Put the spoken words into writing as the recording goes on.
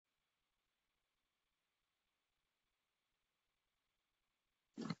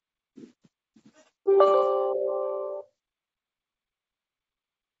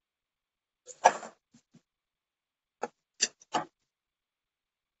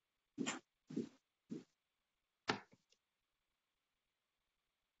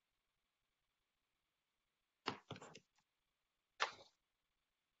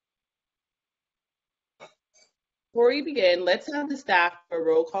Before we begin, let's have the staff do a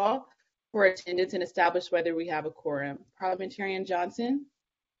roll call for attendance and establish whether we have a quorum. Parliamentarian Johnson?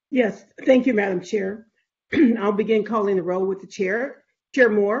 Yes, thank you, Madam Chair. I'll begin calling the roll with the chair. Chair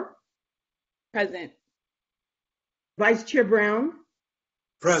Moore? Present. Vice Chair Brown?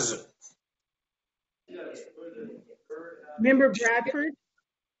 Present. Member Bradford?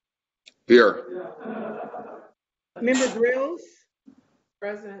 Here. Member Grills?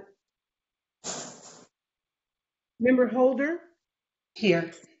 Present. Member Holder?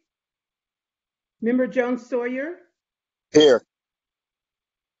 Here. Member Jones Sawyer? Here.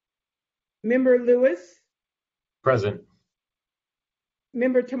 Member Lewis? Present.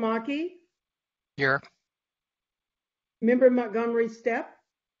 Member Tamaki? Here. Member Montgomery Stepp?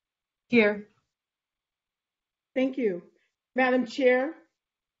 Here. Thank you. Madam Chair,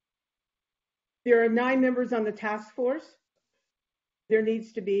 there are 9 members on the task force. There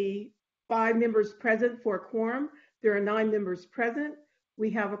needs to be 5 members present for a quorum. There are 9 members present.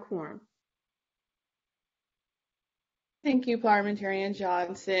 We have a quorum. Thank you, Parliamentarian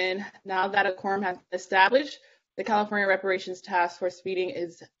Johnson. Now that a quorum has been established, the California Reparations Task Force meeting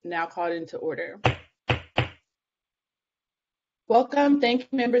is now called into order. Welcome. Thank you,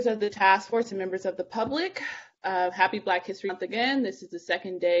 members of the task force and members of the public. Happy Black History Month again. This is the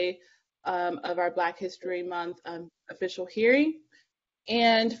second day of our Black History Month official hearing.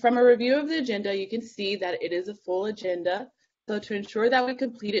 And from a review of the agenda, you can see that it is a full agenda. So to ensure that we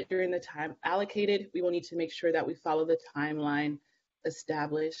complete it during the time allocated, we will need to make sure that we follow the timeline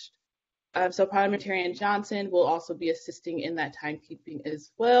established. So Parliamentarian Johnson will also be assisting in that timekeeping as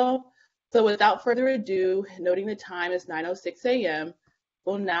well. So without further ado, noting the time is 9:06 a.m.,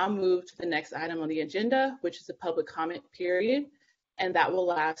 we'll now move to the next item on the agenda, which is a public comment period, and that will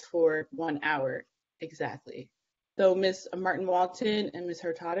last for 1 hour exactly. So Ms. Martin Walton and Ms.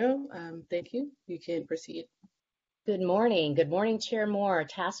 Hurtado, thank you. You can proceed. Good morning. Good morning, Chair Moore,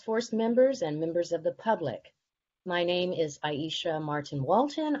 task force members, and members of the public. My name is Aisha Martin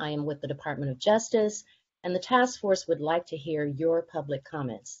Walton. I am with the Department of Justice, and the task force would like to hear your public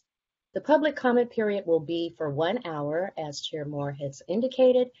comments. The public comment period will be for 1 hour, as Chair Moore has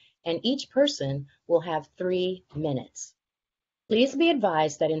indicated, and each person will have 3 minutes. Please be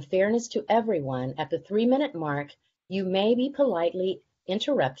advised that in fairness to everyone, at the 3-minute mark, you may be politely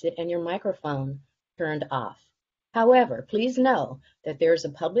interrupted and your microphone turned off. However, please know that there is a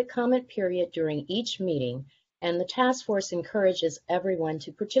public comment period during each meeting, and the task force encourages everyone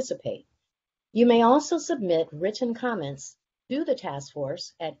to participate. You may also submit written comments to the task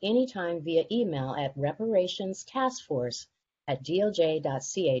force at any time via email at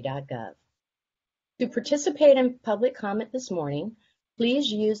reparationstaskforce@doj.ca.gov. To participate in public comment this morning,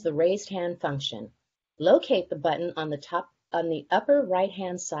 please use the raised hand function. Locate the button on the upper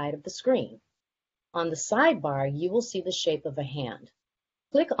right-hand side of the screen. On the sidebar, you will see the shape of a hand.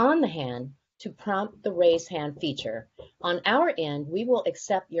 Click on the hand to prompt the raised hand feature. On our end, we will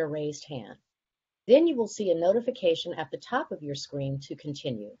accept your raised hand. Then you will see a notification at the top of your screen to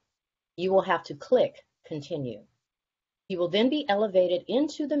continue. You will have to click Continue. You will then be elevated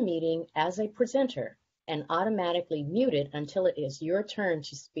into the meeting as a presenter and automatically muted until it is your turn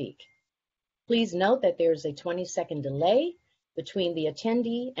to speak. Please note that there is a 20-second delay between the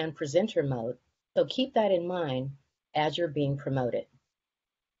attendee and presenter mode, so keep that in mind as you're being promoted.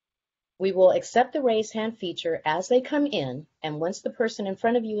 We will accept the raise hand feature as they come in, and once the person in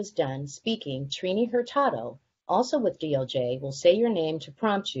front of you is done speaking, Trini Hurtado, also with DOJ, will say your name to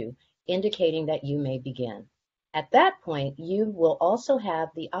prompt you, indicating that you may begin. At that point, you will also have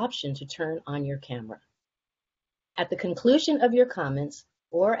the option to turn on your camera. At the conclusion of your comments,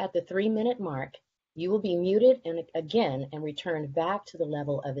 or at the 3-minute mark, you will be muted and returned back to the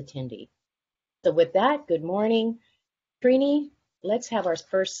level of attendee. So with that, good morning. Trini, let's have our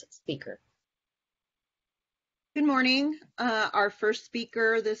first speaker. Good morning. Our first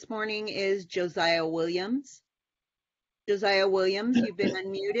speaker this morning is Josiah Williams. Josiah Williams, you've been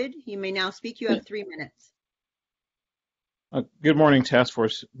unmuted. You may now speak. You have 3 minutes. Good morning, task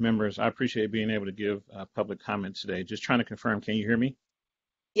force members. I appreciate being able to give public comment today. Just trying to confirm, can you hear me?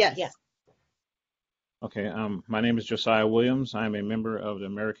 Yes. Yes. Okay, my name is Josiah Williams. I am a member of the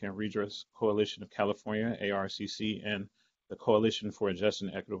American Redress Coalition of California, ARCC, and the Coalition for a Just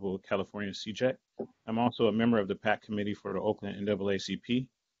and Equitable California, CJEC. I'm also a member of the PAC Committee for the Oakland NAACP.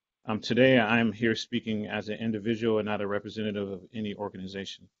 Today, I'm here speaking as an individual and not a representative of any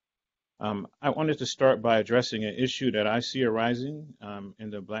organization. I wanted to start by addressing an issue that I see arising in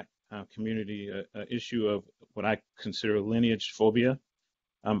the Black community, an issue of what I consider lineage phobia.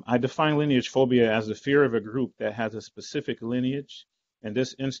 I define lineage phobia as the fear of a group that has a specific lineage, in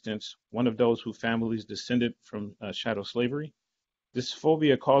this instance, one of those whose families descended from chattel slavery. This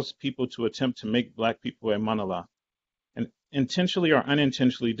phobia causes people to attempt to make Black people a monolith and intentionally or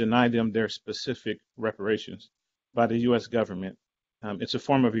unintentionally deny them their specific reparations by the U.S. government. It's a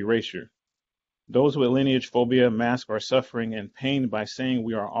form of erasure. Those with lineage phobia mask our suffering and pain by saying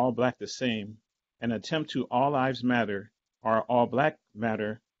we are all Black the same, and attempt to all lives matter or all Black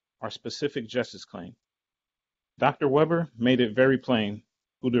matter our specific justice claim. Dr. Weber made it very plain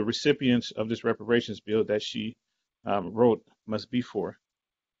who the recipients of this reparations bill that she wrote must be for.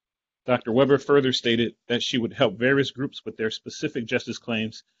 Dr. Weber further stated that she would help various groups with their specific justice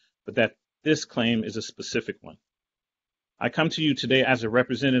claims, but that this claim is a specific one. I come to you today as a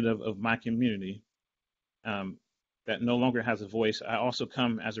representative of my community that no longer has a voice. I also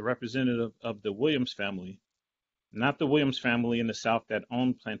come as a representative of the Williams family, not the Williams family in the South that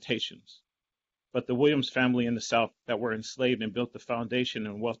owned plantations, but the Williams family in the South that were enslaved and built the foundation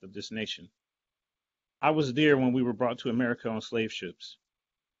and wealth of this nation. I was there when we were brought to America on slave ships.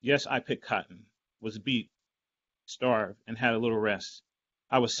 Yes, I picked cotton, was beat, starved, and had a little rest.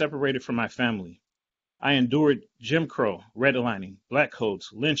 I was separated from my family. I endured Jim Crow, redlining, black codes,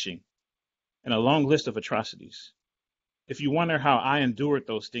 lynching, and a long list of atrocities. If you wonder how I endured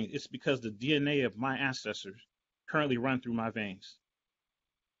those things, it's because the DNA of my ancestors currently run through my veins.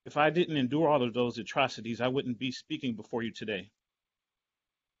 If I didn't endure all of those atrocities, I wouldn't be speaking before you today.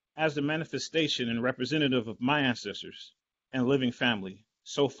 As the manifestation and representative of my ancestors and living family,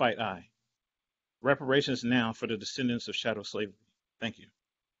 so fight I. Reparations now for the descendants of chattel slavery. Thank you.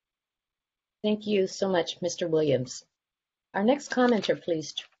 Thank you so much, Mr. Williams. Our next commenter,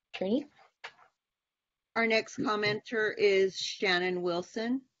 please, Trini. Our next commenter is Shannon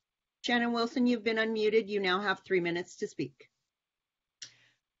Wilson. Shannon Wilson, you've been unmuted. You now have 3 minutes to speak.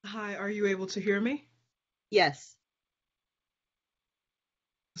 Hi, are you able to hear me? Yes.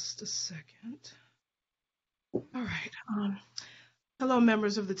 Just a second. All right. Hello,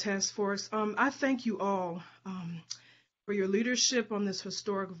 members of the task force. I thank you all for your leadership on this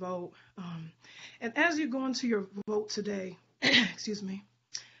historic vote. And as you go into your vote today, excuse me,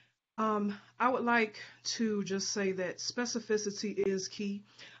 I would like to just say that specificity is key,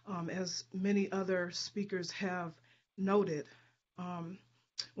 as many other speakers have noted,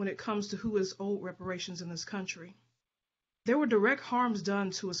 when it comes to who is owed reparations in this country. There were direct harms done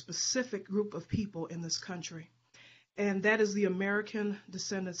to a specific group of people in this country, and that is the American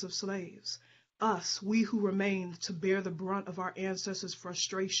descendants of slaves. Us, we who remain to bear the brunt of our ancestors'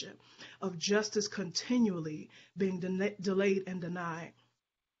 frustration of justice continually being delayed and denied.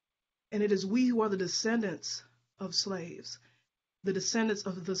 And it is we who are the descendants of slaves, the descendants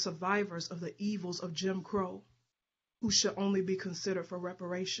of the survivors of the evils of Jim Crow, who should only be considered for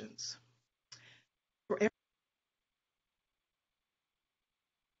reparations.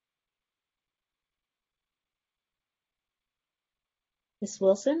 Ms.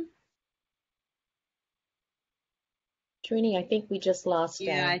 Wilson? Trini, I think we just lost her.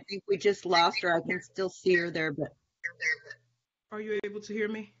 Yeah, I think we just lost her. I can still see her there, but. Are you able to hear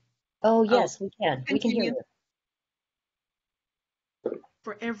me? Oh, yes, we can. We can hear continue. you.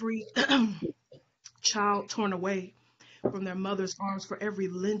 For every child torn away from their mother's arms, for every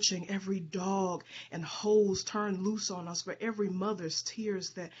lynching, every dog and hose turned loose on us, for every mother's tears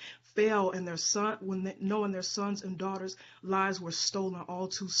that fell in their son when knowing their sons and daughters' lives were stolen all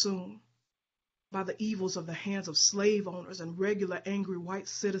too soon by the evils of the hands of slave owners and regular angry white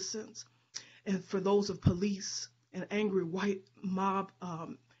citizens, and for those of police and angry white mobs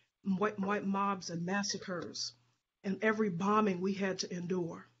and massacres, and every bombing we had to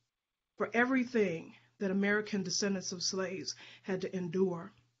endure, for everything that American descendants of slaves had to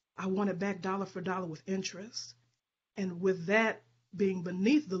endure, I want it back dollar for dollar with interest. And with that being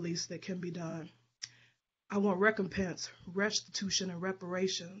beneath the least that can be done, I want recompense, restitution, and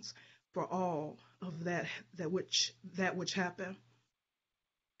reparations for all of that which happened,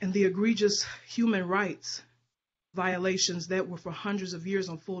 and the egregious human rights violations that were for hundreds of years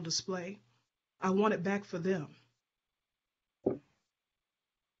on full display. I want it back for them.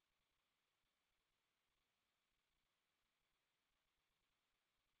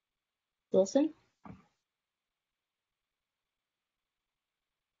 Wilson?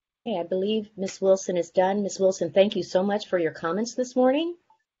 Okay, I believe Ms. Wilson is done. Ms. Wilson, thank you so much for your comments this morning.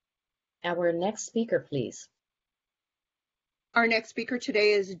 Our next speaker, please. Our next speaker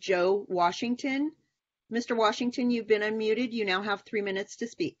today is Joe Washington. Mr. Washington, you've been unmuted. You now have 3 minutes to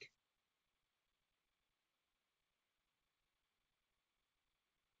speak.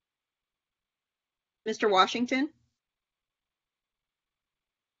 Mr. Washington?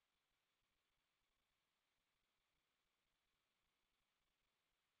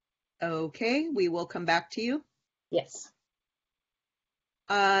 Okay, we will come back to you. Yes.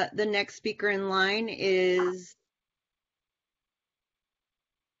 The next speaker in line is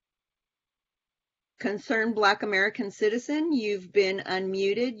Concerned Black American Citizen. You've been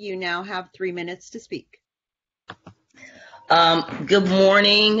unmuted. You now have 3 minutes to speak. Good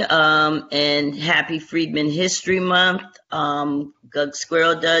morning, and happy Freedmen History Month. Gug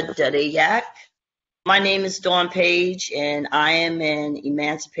Squirrel Yak. My name is Dawn Page, and I am an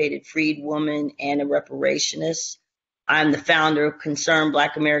emancipated freed woman and a reparationist. I'm the founder of Concerned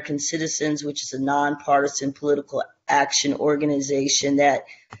Black American Citizens, which is a nonpartisan political action organization that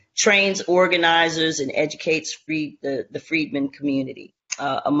trains organizers and educates the freedmen community,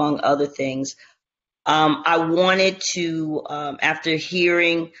 among other things. I wanted to, after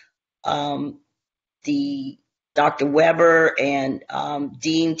hearing the Dr. Weber and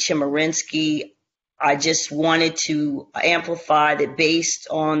Dean Chemerinsky, I just wanted to amplify that based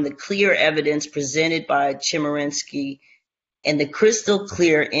on the clear evidence presented by Chemerinsky and the crystal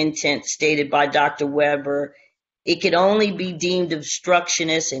clear intent stated by Dr. Weber, it could only be deemed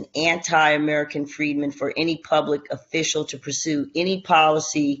obstructionist and anti-American freedmen for any public official to pursue any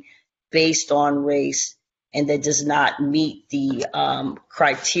policy based on race and that does not meet the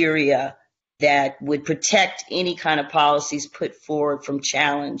criteria that would protect any kind of policies put forward from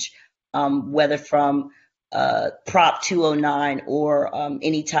challenge, whether from Prop 209 or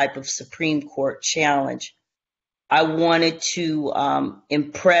any type of Supreme Court challenge. I wanted to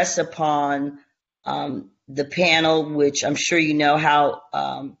impress upon the panel, which I'm sure you know how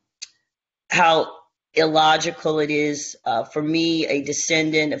illogical it is for me, a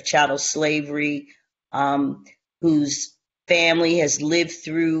descendant of chattel slavery, whose family has lived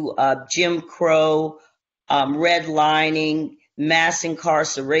through Jim Crow, redlining, mass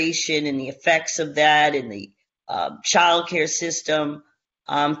incarceration, and the effects of that, and the child care system.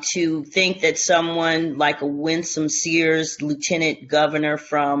 To think that someone like a Winsome Sears, lieutenant governor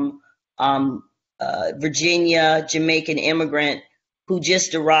from Virginia, Jamaican immigrant, who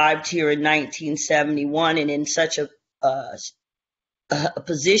just arrived here in 1971 and in such a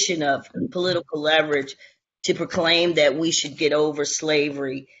position of political leverage to proclaim that we should get over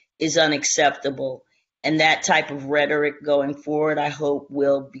slavery is unacceptable. And that type of rhetoric going forward, I hope,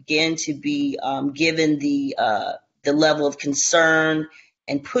 will begin to be given the level of concern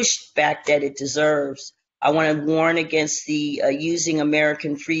and pushback that it deserves. I want to warn against the using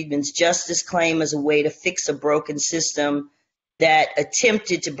American freedmen's justice claim as a way to fix a broken system that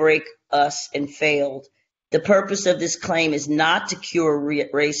attempted to break us and failed. The purpose of this claim is not to cure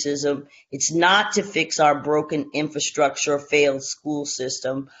racism. It's not to fix our broken infrastructure or failed school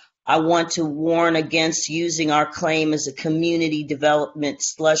system. I want to warn against using our claim as a community development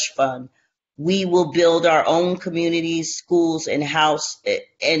slush fund. We will build our own communities, schools, and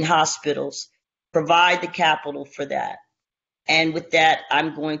hospitals. Provide the capital for that. And with that,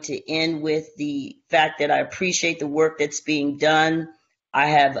 I'm going to end with the fact that I appreciate the work that's being done. I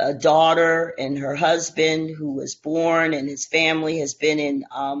have a daughter and her husband who was born, and his family has been in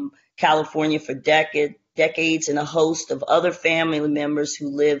California for decades, and a host of other family members who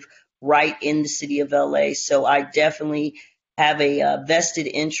live right in the city of LA. So I definitely have a vested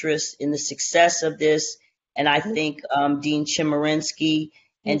interest in the success of this. And I think Dean Chemerinsky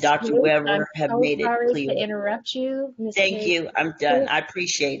and Ms. Dr. Page, Weber I'm have so made it sorry clear. to interrupt you, Ms. Thank Page. you. I'm done. I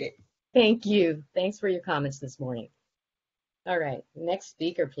appreciate it. Thank you. Thanks for your comments this morning. All right, next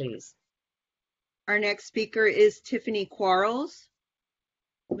speaker, please. Our next speaker is Tiffany Quarles.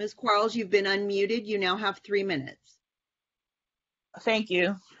 Ms. Quarles, you've been unmuted. You now have 3 minutes. Thank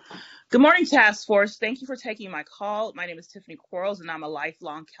you. Good morning, Task Force. Thank you for taking my call. My name is Tiffany Quarles, and I'm a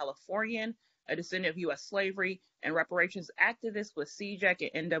lifelong Californian, a descendant of U.S. slavery, and reparations activist with CJAC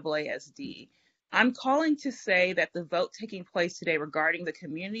and NAASD. I'm calling to say that the vote taking place today regarding the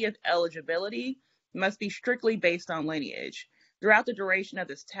community of eligibility must be strictly based on lineage. Throughout the duration of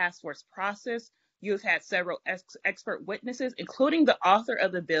this task force process, you have had several expert witnesses, including the author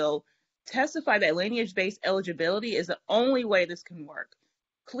of the bill, testify that lineage-based eligibility is the only way this can work.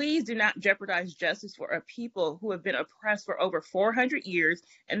 Please do not jeopardize justice for a people who have been oppressed for over 400 years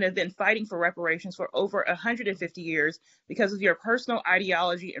and have been fighting for reparations for over 150 years because of your personal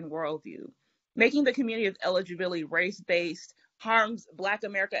ideology and worldview. Making the community of eligibility race-based harms Black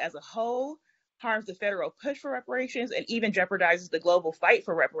America as a whole. harms the federal push for reparations, and even jeopardizes the global fight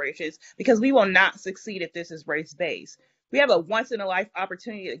for reparations, because we will not succeed if this is race-based. We have a once-in-a-life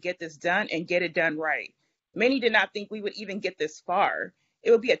opportunity to get this done and get it done right. Many did not think we would even get this far.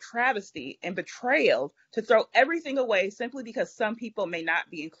 It would be a travesty and betrayal to throw everything away simply because some people may not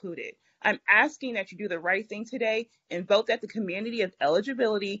be included. I'm asking that you do the right thing today and vote that the community of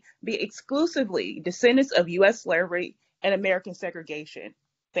eligibility be exclusively descendants of U.S. slavery and American segregation.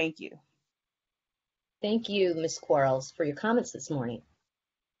 Thank you. Thank you, Ms. Quarles, for your comments this morning.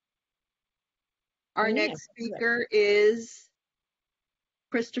 Our Yeah, next speaker is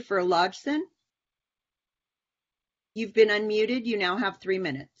Christopher Lodgson. You've been unmuted. You now have 3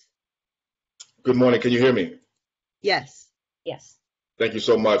 minutes. Good morning. Can you hear me? Yes. Yes. Thank you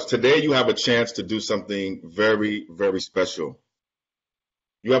so much. Today you have a chance to do something very, very special.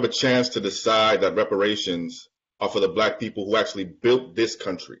 You have a chance to decide that reparations are for the Black people who actually built this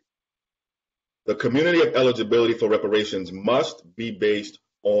country. The community of eligibility for reparations must be based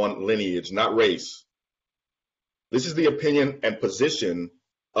on lineage, not race. This is the opinion and position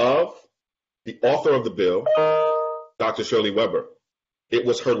of the author of the bill, Dr. Shirley Weber. It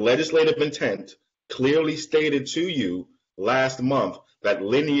was her legislative intent clearly stated to you last month that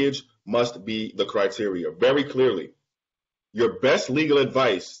lineage must be the criteria, very clearly. Your best legal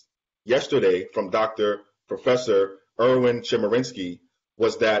advice yesterday from Professor Erwin Chemerinsky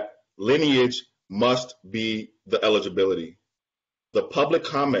was that lineage must be the eligibility. The public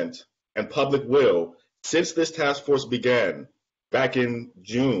comment and public will since this task force began back in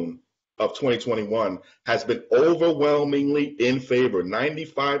June of 2021 has been overwhelmingly in favor,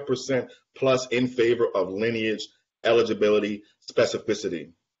 95% plus in favor of lineage eligibility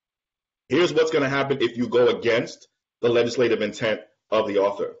specificity. Here's what's going to happen if you go against the legislative intent of the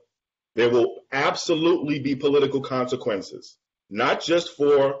author. There will absolutely be political consequences, not just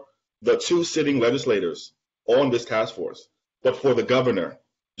for the 2 sitting legislators on this task force, but for the governor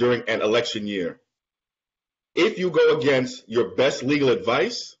during an election year. If you go against your best legal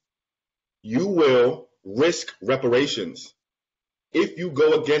advice, you will risk reparations. If you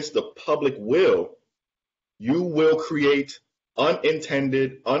go against the public will, you will create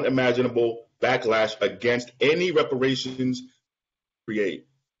unintended, unimaginable backlash against any reparations create.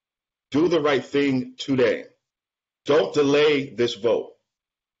 Do the right thing today. Don't delay this vote.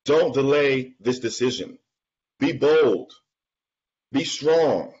 Don't delay this decision. Be bold. Be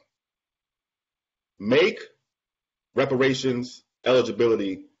strong. Make reparations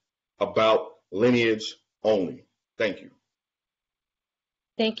eligibility about lineage only. Thank you.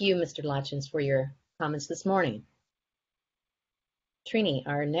 Thank you, Mr. Lodgson, for your comments this morning. Trini,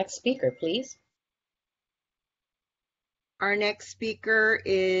 our next speaker, please. Our next speaker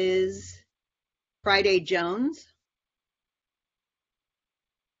is Friday Jones.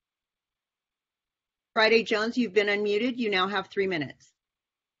 Friday Jones, you've been unmuted. You now have 3 minutes.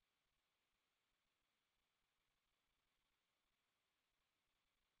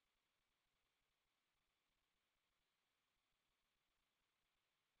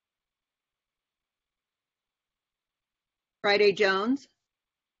 Friday Jones.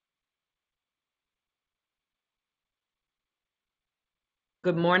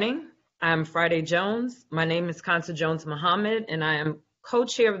 Good morning. I'm Friday Jones. My name is Kanta Jones Muhammad, and I am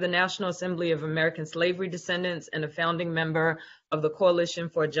co-chair of the National Assembly of American Slavery Descendants and a founding member of the Coalition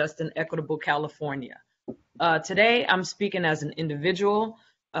for a Just and Equitable California. Today, I'm speaking as an individual.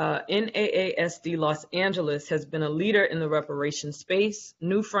 NAASD Los Angeles has been a leader in the reparations space.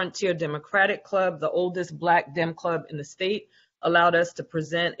 New Frontier Democratic Club, the oldest Black Dem club in the state, allowed us to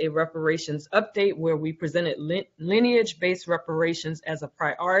present a reparations update where we presented lineage-based reparations as a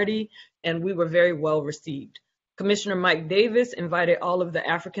priority, and we were very well received. Commissioner Mike Davis invited all of the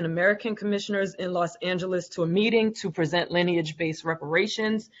African American commissioners in Los Angeles to a meeting to present lineage-based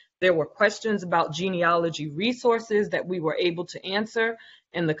reparations. There were questions about genealogy resources that we were able to answer,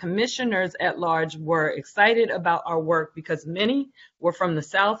 and the commissioners at large were excited about our work because many were from the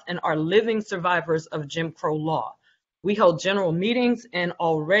South and are living survivors of Jim Crow law. We held general meetings and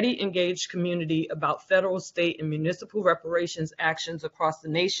already engaged community about federal, state, and municipal reparations actions across the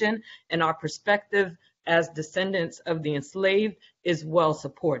nation, and our perspective as descendants of the enslaved is well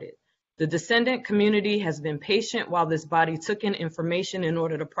supported. The descendant community has been patient while this body took in information in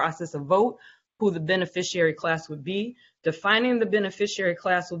order to process a vote who the beneficiary class would be. Defining the beneficiary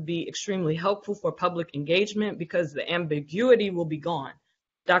class will be extremely helpful for public engagement because the ambiguity will be gone.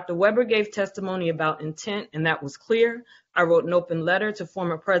 Dr. Weber gave testimony about intent, and that was clear. I wrote an open letter to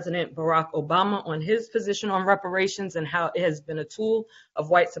former President Barack Obama on his position on reparations and how it has been a tool of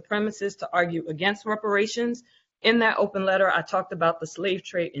white supremacists to argue against reparations. In that open letter, I talked about the slave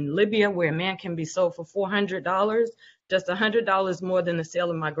trade in Libya, where a man can be sold for $400, just $100 more than the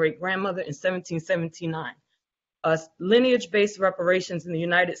sale of my great-grandmother in 1779. Lineage-based reparations in the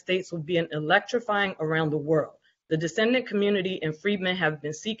United States will be electrifying around the world. The descendant community and freedmen have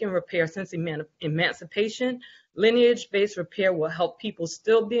been seeking repair since emancipation. Lineage-based repair will help people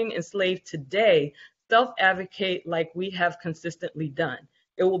still being enslaved today self-advocate like we have consistently done.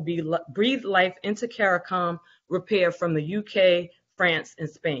 It will be breathe life into CARICOM repair from the UK, France, and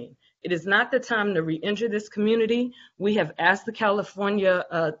Spain. It is not the time to re-injure this community. We have asked the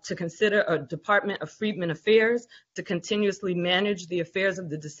California to consider a Department of Freedmen Affairs to continuously manage the affairs of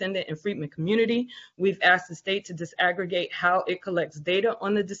the descendant and freedmen community. We've asked the state to disaggregate how it collects data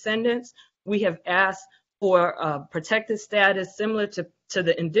on the descendants. We have asked for protected status similar to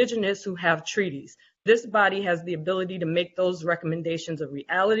the indigenous who have treaties. This body has the ability to make those recommendations a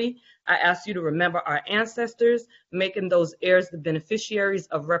reality. I ask you to remember our ancestors, making those heirs the beneficiaries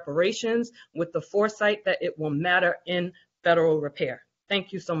of reparations with the foresight that it will matter in federal repair.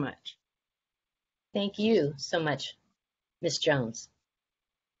 Thank you so much. Thank you so much, Ms. Jones.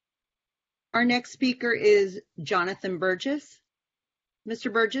 Our next speaker is Jonathan Burgess.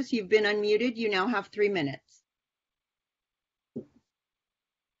 Mr. Burgess, you've been unmuted. You now have 3 minutes.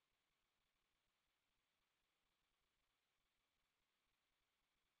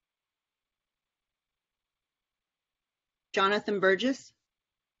 Jonathan Burgess.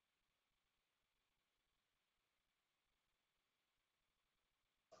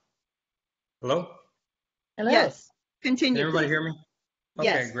 Hello? Hello. Yes, continue. Can everybody please. hear me? Okay,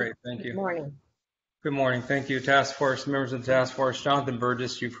 Yes. great. Thank you. Good morning. Good morning. Thank you, Task Force, members of the Task Force. Jonathan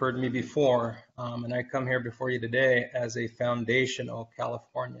Burgess, you've heard me before, and I come here before you today as a foundational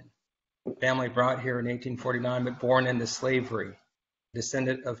Californian. Family brought here in 1849, but born into slavery,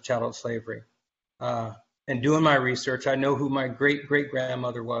 descendant of chattel slavery. And doing my research, I know who my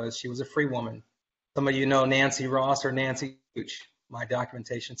great-great-grandmother was. She was a free woman. Some of you know Nancy Ross or Nancy Gooch. My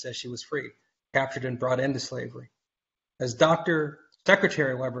documentation says she was free, captured and brought into slavery. As Dr.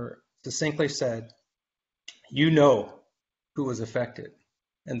 Secretary Weber succinctly said, you know who was affected.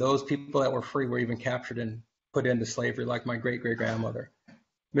 And those people that were free were even captured and put into slavery, like my great-great-grandmother.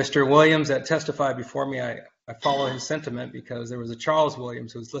 Mr. Williams that testified before me, I follow his sentiment because there was a Charles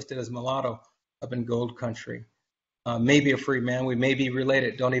Williams who was listed as mulatto up in Gold Country. Maybe a free man, we may be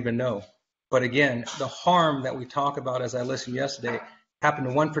related, don't even know. But again, the harm that we talk about, as I listened yesterday, happened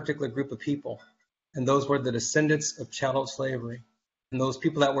to one particular group of people, and those were the descendants of chattel slavery. And those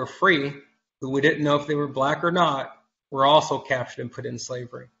people that were free, who we didn't know if they were black or not, were also captured and put in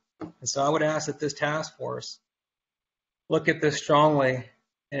slavery. And so I would ask that this task force look at this strongly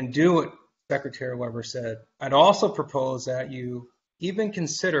and do what Secretary Weber said. I'd also propose that you even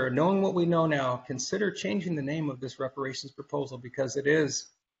consider, knowing what we know now, consider changing the name of this reparations proposal because it is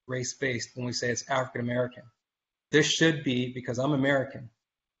race-based when we say it's African American. This should be, because I'm American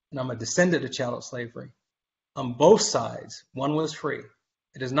and I'm a descendant of chattel slavery. On both sides, one was free.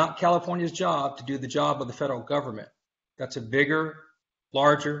 It is not California's job to do the job of the federal government. That's a bigger,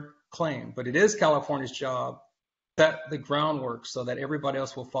 larger claim, but it is California's job to set the groundwork so that everybody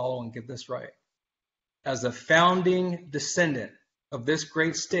else will follow and get this right. As a founding descendant of this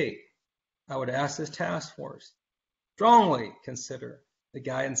great state, I would ask this task force strongly consider the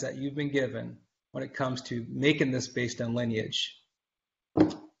guidance that you've been given when it comes to making this based on lineage.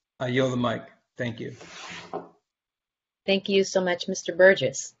 I yield the mic. Thank you. Thank you so much, Mr.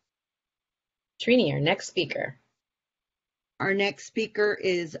 Burgess. Trini, our next speaker. Our next speaker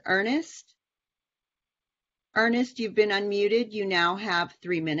is Ernest. Ernest, you've been unmuted. You now have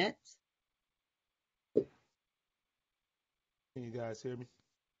 3 minutes. Can you guys hear me?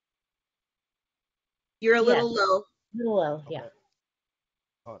 You're a little low. A little low, yeah. Okay.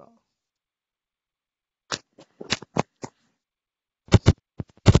 Hold on.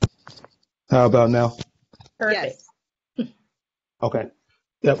 How about now? Perfect. Yes. Okay.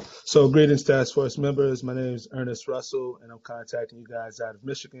 Yep. So greetings, Task Force members. My name is Ernest Russell, and I'm contacting you guys out of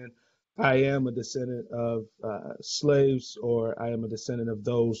Michigan. I am a descendant of slaves, or I am a descendant of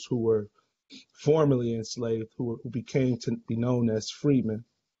those who were formerly enslaved, who became to be known as freedmen.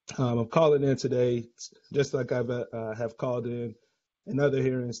 I'm calling in today, just like I have called in other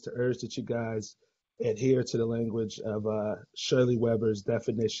hearings, to urge that you guys adhere to the language of Shirley Weber's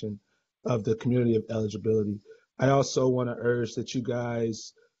definition of the community of eligibility. I also want to urge that you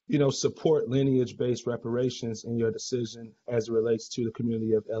guys, support lineage-based reparations in your decision as it relates to the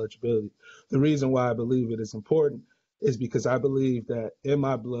community of eligibility. The reason why I believe it is important is because I believe that in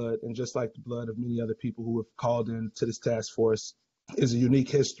my blood, and just like the blood of many other people who have called in to this task force, is a unique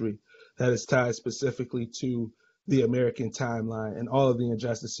history that is tied specifically to the American timeline and all of the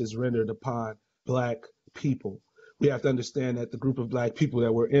injustices rendered upon Black people. We have to understand that the group of Black people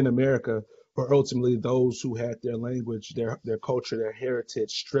that were in America were ultimately those who had their language, their culture, their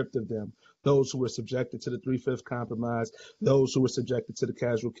heritage stripped of them, those who were subjected to the 3/5 Compromise, those who were subjected to the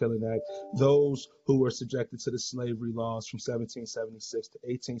Casual Killing Act, those who were subjected to the slavery laws from 1776 to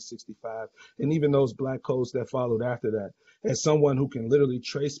 1865, and even those Black codes that followed after that. As someone who can literally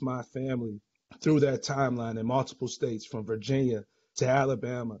trace my family through that timeline in multiple states, from Virginia to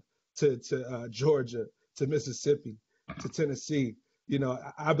Alabama to Georgia to Mississippi to Tennessee,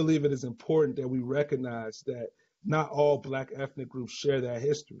 I believe it is important that we recognize that not all Black ethnic groups share that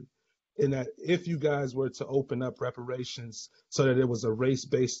history. And that if you guys were to open up reparations so that it was a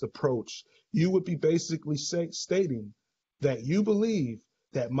race-based approach, you would be basically stating that you believe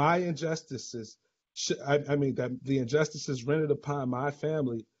that my injustices, that the injustices rendered upon my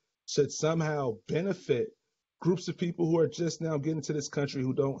family should somehow benefit groups of people who are just now getting to this country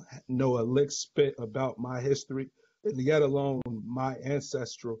who don't know a lick spit about my history, and yet alone my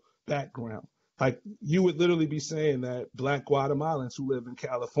ancestral background. Like, you would literally be saying that Black Guatemalans who live in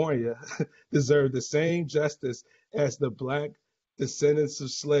California deserve the same justice as the Black descendants of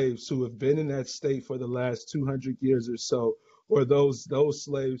slaves who have been in that state for the last 200 years or so, or those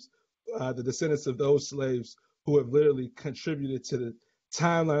slaves, the descendants of those slaves who have literally contributed to the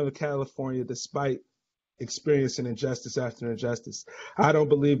timeline of California despite experiencing injustice after injustice. I don't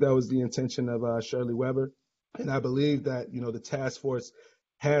believe that was the intention of Shirley Weber. And I believe that, the task force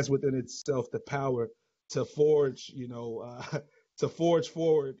has within itself the power to forge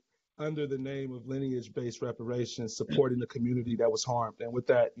forward under the name of lineage-based reparations, supporting the community that was harmed. And with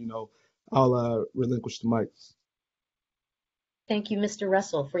that, I'll relinquish the mic. Thank you, Mr.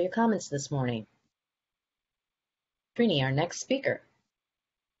 Russell, for your comments this morning. Trini, our next speaker.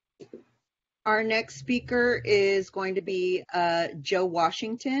 Our next speaker is going to be Joe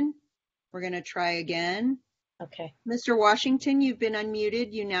Washington. We're going to try again. Okay. Mr. Washington, you've been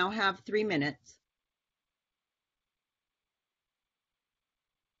unmuted. You now have 3 minutes.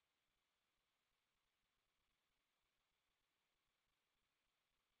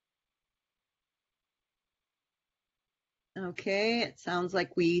 Okay, it sounds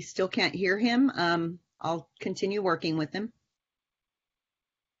like we still can't hear him. I'll continue working with him.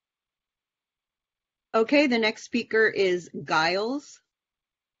 Okay, the next speaker is Giles.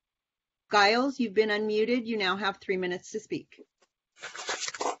 Giles, you've been unmuted. You now have 3 minutes to speak.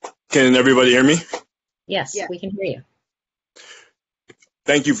 Can everybody hear me? Yes, we can hear you.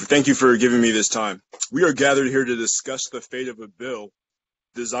 Thank you for giving me this time. We are gathered here to discuss the fate of a bill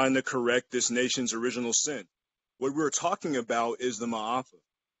designed to correct this nation's original sin. What we're talking about is the Ma'afa,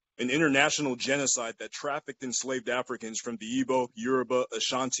 an international genocide that trafficked enslaved Africans from the Igbo, Yoruba,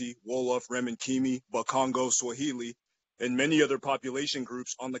 Ashanti, Wolof, Remenkimi, Bakongo, Swahili, and many other population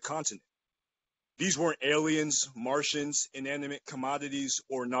groups on the continent. These weren't aliens, Martians, inanimate commodities,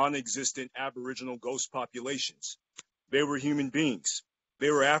 or non-existent Aboriginal ghost populations. They were human beings.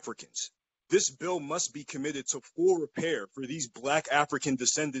 They were Africans. This bill must be committed to full repair for these Black African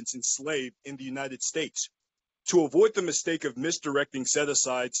descendants enslaved in the United States. To avoid the mistake of misdirecting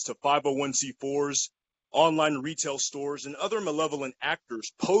set-asides to 501c4s, online retail stores, and other malevolent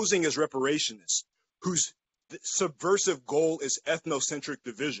actors posing as reparationists, whose subversive goal is ethnocentric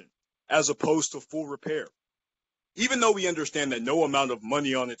division, as opposed to full repair. Even though we understand that no amount of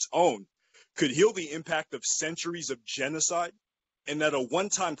money on its own could heal the impact of centuries of genocide, and that a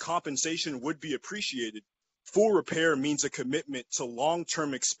one-time compensation would be appreciated, full repair means a commitment to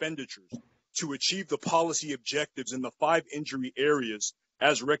long-term expenditures to achieve the policy objectives in the 5 injury areas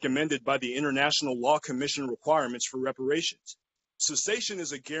as recommended by the International Law Commission requirements for reparations. Cessation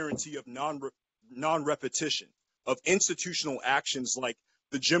is a guarantee of non-repetition of institutional actions like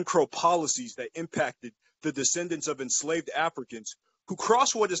the Jim Crow policies that impacted the descendants of enslaved Africans who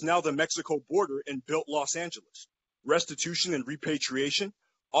crossed what is now the Mexico border and built Los Angeles. Restitution and repatriation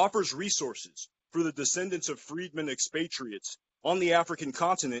offers resources for the descendants of freedmen expatriates on the African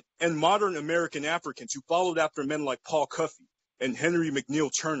continent and modern American Africans who followed after men like Paul Cuffey and Henry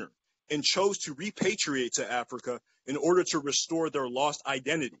McNeil Turner and chose to repatriate to Africa in order to restore their lost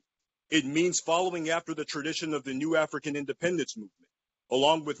identity. It means following after the tradition of the New African Independence Movement,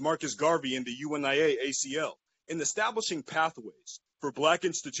 along with Marcus Garvey and the UNIA-ACL, in establishing pathways for Black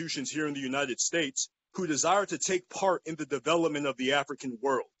institutions here in the United States who desire to take part in the development of the African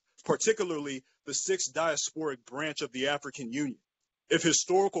world, particularly the 6th diasporic branch of the African Union. If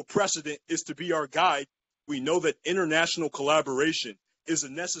historical precedent is to be our guide, we know that international collaboration is a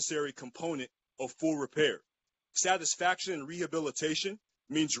necessary component of full repair. Satisfaction and rehabilitation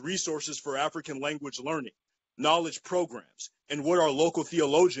means resources for African language learning, knowledge programs, and what our local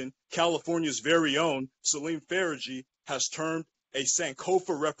theologian, California's very own Salim Fariji, has termed a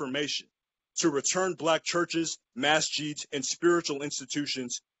Sankofa Reformation, to return Black churches, masjids, and spiritual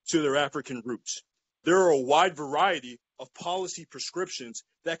institutions to their African roots. There are a wide variety of policy prescriptions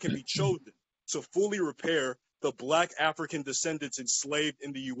that can be chosen to fully repair the Black African descendants enslaved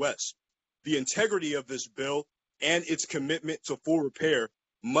in the U.S. The integrity of this bill and its commitment to full repair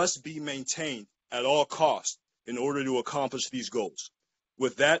must be maintained at all costs in order to accomplish these goals.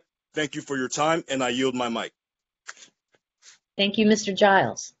 With that, thank you for your time, and I yield my mic. Thank you, Mr.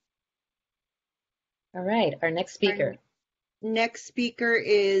 Giles. All right, our next speaker. Our next speaker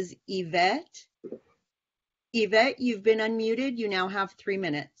is Yvette. Yvette, you've been unmuted. You now have 3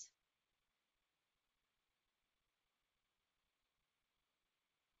 minutes.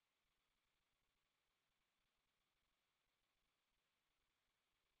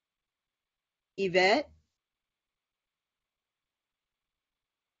 Yvette?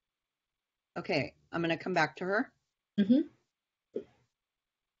 Okay, I'm going to come back to her. Mm-hmm.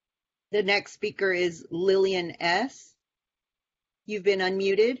 The next speaker is Lillian S. You've been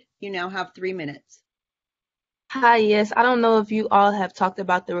unmuted. You now have 3 minutes. Hi, yes. I don't know if you all have talked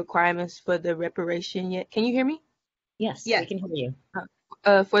about the requirements for the reparation yet. Can you hear me? Yes, Yes. we can hear you.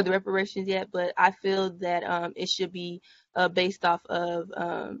 For the reparations yet, but I feel that it should be based off of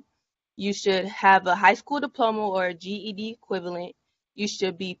you should have a high school diploma or a GED equivalent. You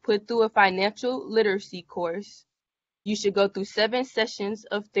should be put through a financial literacy course. You should go through 7 sessions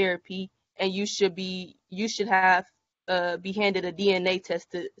of therapy, and you should have be handed a DNA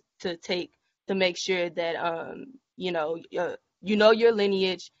test to take to make sure that you know your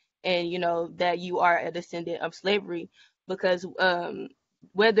lineage, and you know that you are a descendant of slavery, because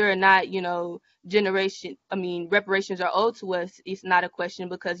whether or not reparations are owed to us, it's not a question,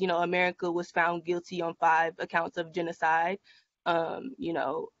 because America was found guilty on 5 accounts of genocide.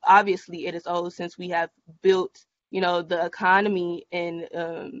 Obviously it is owed, since we have built the economy in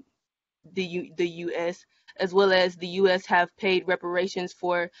the U.S., as well as the U.S. have paid reparations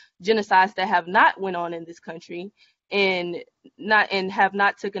for genocides that have not went on in this country, and have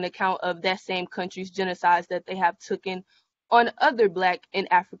not taken account of that same country's genocides that they have taken on other Black and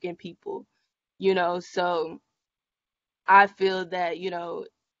African people. So I feel that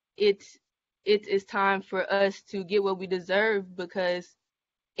it's time for us to get what we deserve, because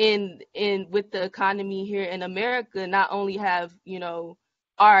in with the economy here in America, not only have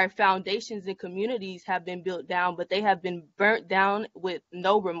our foundations and communities have been built down, but they have been burnt down with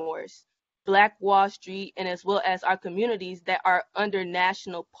no remorse. Black Wall Street, and as well as our communities that are under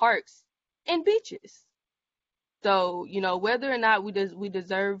national parks and beaches. So whether or not we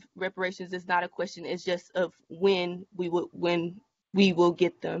deserve reparations is not a question. It's just of when we will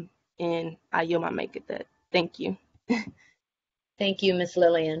get them. And I yield my mic at that. Thank you. Thank you, Ms.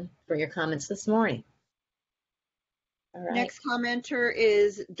 Lillian, for your comments this morning. All right. Next commenter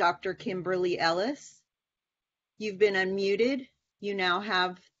is Dr. Kimberly Ellis. You've been unmuted. You now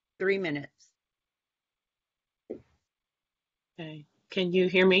have 3 minutes. Okay. Can you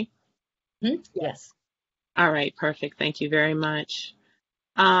hear me? Yes. All right, perfect. Thank you very much.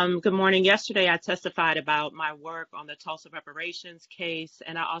 Good morning. Yesterday, I testified about my work on the Tulsa reparations case,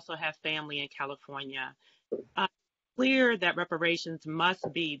 and I also have family in California. Clear that reparations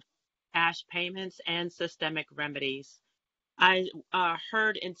must be cash payments and systemic remedies. I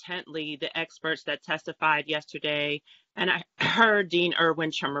heard intently the experts that testified yesterday, and I heard Dean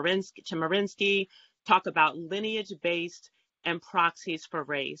Erwin Chemerinsky talk about lineage-based and proxies for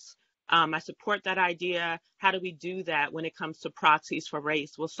race. I support that idea. How do we do that when it comes to proxies for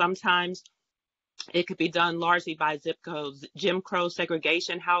race? Well, sometimes it could be done largely by zip codes: Jim Crow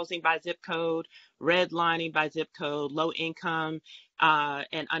segregation, housing by zip code, redlining by zip code, low income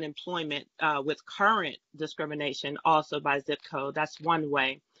and unemployment with current discrimination also by zip code. That's one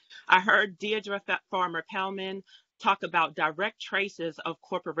way. I heard Deirdre Farmer-Pellman talk about direct traces of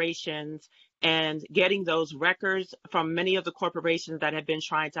corporations and getting those records from many of the corporations that have been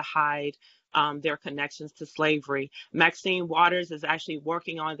trying to hide their connections to slavery. Maxine Waters is actually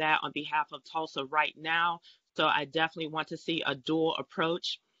working on that on behalf of Tulsa right now. So I definitely want to see a dual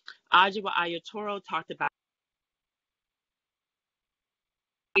approach. Ajiwa Ayatoro talked about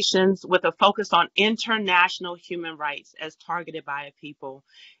with a focus on international human rights as targeted by a people.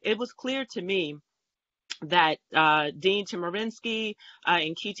 It was clear to me that Dean Chemerinsky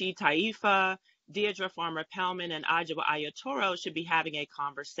and Kiti Taifa Deirdre Farmer Pellman and Ajawa Ayatoro should be having a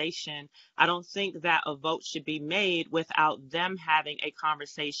conversation. I don't think that a vote should be made without them having a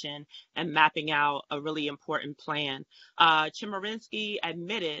conversation and mapping out a really important plan. Chemerinsky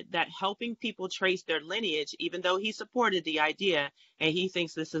admitted that helping people trace their lineage, even though he supported the idea and he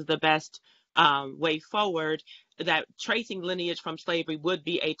thinks this is the best way forward, that tracing lineage from slavery would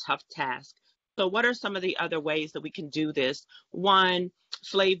be a tough task. So what are some of the other ways that we can do this? One,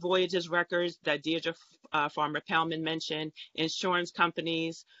 slave voyages records that Deirdre Farmer Pellman mentioned, insurance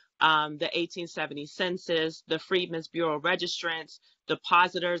companies, the 1870 census, the Freedmen's Bureau registrants,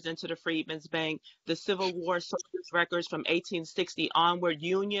 depositors into the Freedmen's Bank, the Civil War soldiers records from 1860 onward,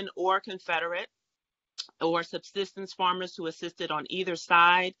 Union or Confederate, or subsistence farmers who assisted on either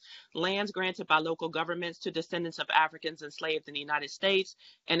side, lands granted by local governments to descendants of Africans enslaved in the United States,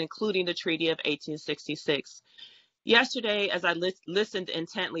 and including the Treaty of 1866. Yesterday, as I listened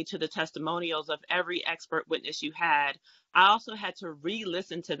intently to the testimonials of every expert witness you had, I also had to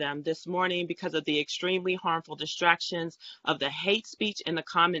re-listen to them this morning because of the extremely harmful distractions of the hate speech in the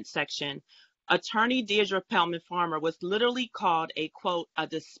comment section. Attorney Deirdre Pellman Farmer was literally called a, quote, a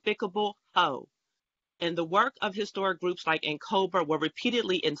despicable hoe. And the work of historic groups like NCOBRA were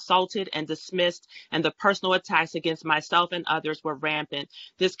repeatedly insulted and dismissed, and the personal attacks against myself and others were rampant.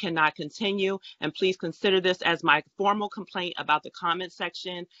 This cannot continue, and please consider this as my formal complaint about the comment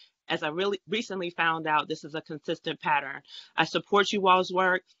section. As I really recently found out, this is a consistent pattern. I support you all's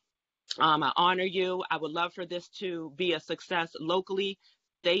work. I honor you. I would love for this to be a success locally,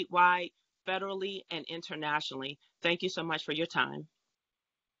 statewide, federally, and internationally. Thank you so much for your time.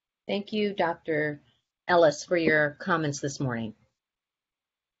 Thank you, Dr. Ellis, for your comments this morning.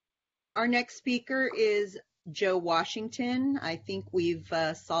 Our next speaker is Joe Washington. I think we've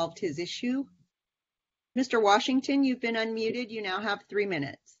solved his issue. Mr. Washington, you've been unmuted. You now have 3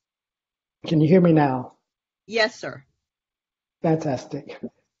 minutes. Can you hear me now? Yes, sir. Fantastic.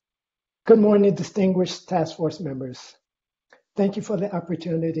 Good morning, distinguished task force members. Thank you for the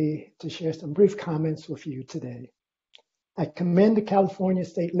opportunity to share some brief comments with you today. I commend the California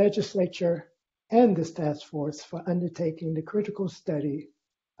State Legislature and this task force for undertaking the critical study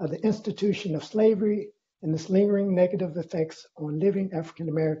of the institution of slavery and its lingering negative effects on living African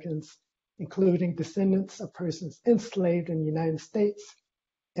Americans, including descendants of persons enslaved in the United States,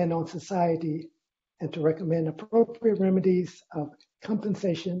 and on society, and to recommend appropriate remedies of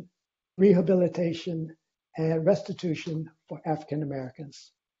compensation, rehabilitation, and restitution for African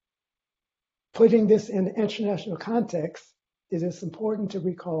Americans. Putting this in an international context, it is important to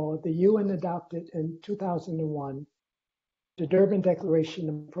recall the UN adopted in 2001 the Durban Declaration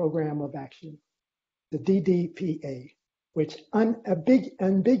and Program of Action, the DDPA, which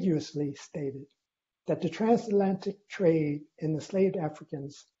unambiguously stated that the transatlantic trade in enslaved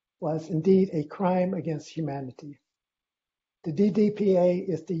Africans was indeed a crime against humanity. The DDPA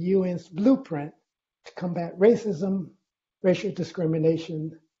is the UN's blueprint to combat racism, racial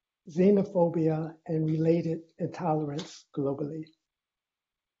discrimination, xenophobia, and related intolerance globally.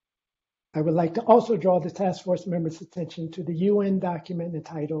 I would like to also draw the task force members' attention to the UN document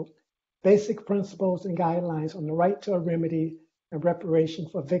entitled Basic Principles and Guidelines on the Right to a Remedy and Reparation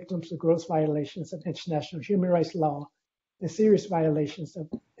for Victims of Gross Violations of International Human Rights Law and Serious Violations of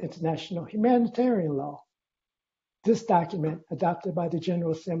International Humanitarian Law. This document, adopted by the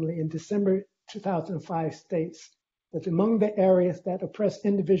General Assembly in December 2005, states that among the areas that oppress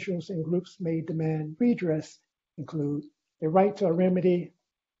individuals and groups may demand redress include a right to a remedy,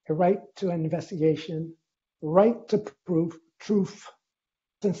 a right to an investigation, the right to prove truth,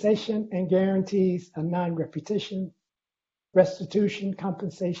 sensation and guarantees of non-repetition, restitution,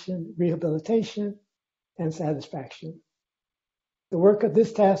 compensation, rehabilitation, and satisfaction. The work of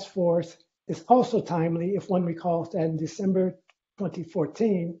this task force is also timely if one recalls that in December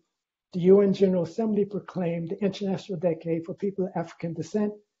 2014, the UN General Assembly proclaimed the International Decade for People of African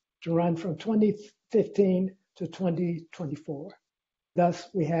Descent to run from 2015 to 2024. Thus,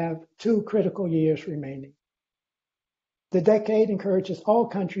 we have 2 critical years remaining. The decade encourages all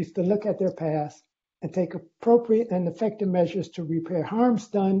countries to look at their past and take appropriate and effective measures to repair harms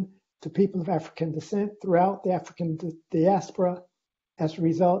done to people of African descent throughout the African diaspora as a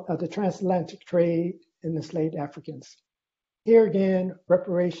result of the transatlantic trade in enslaved Africans. Here again,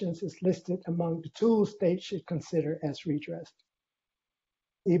 reparations is listed among the tools states should consider as redress.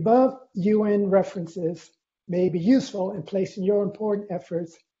 The above UN references may be useful in placing your important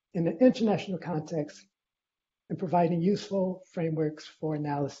efforts in an international context and providing useful frameworks for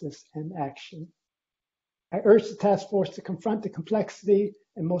analysis and action. I urge the task force to confront the complexity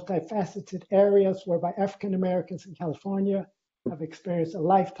and multifaceted areas whereby African Americans in California have experienced a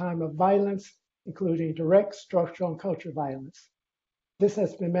lifetime of violence including direct structural and cultural violence. This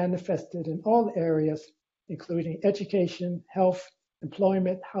has been manifested in all areas, including education, health,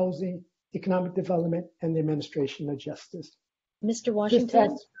 employment, housing, economic development, and the administration of justice. Mr. This Washington,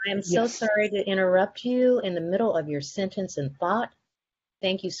 task, I am so yes, sorry to interrupt you in the middle of your sentence and thought.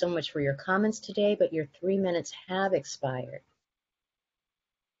 Thank you so much for your comments today, but your 3 minutes have expired.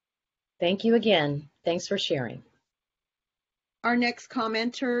 Thank you again. Thanks for sharing. Our next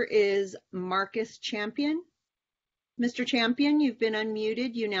commenter is Marcus Champion. Mr. Champion, you've been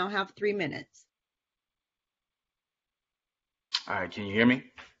unmuted. You now have 3 minutes. All right, can you hear me?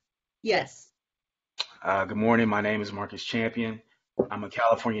 Yes. Good morning. My name is Marcus Champion. I'm a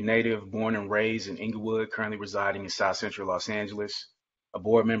California native, born and raised in Inglewood, currently residing in South Central Los Angeles, a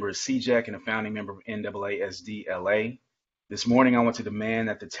board member of CJAC and a founding member of NAASD LA. This morning, I want to demand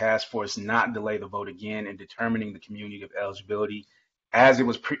that the task force not delay the vote again in determining the community of eligibility as it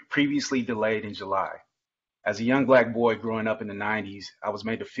was previously delayed in July. As a young Black boy growing up in the 90s, I was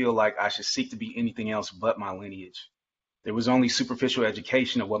made to feel like I should seek to be anything else but my lineage. There was only superficial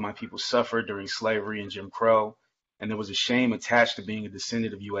education of what my people suffered during slavery and Jim Crow, and there was a shame attached to being a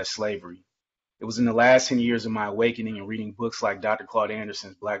descendant of U.S. slavery. It was in the last 10 years of my awakening and reading books like Dr. Claude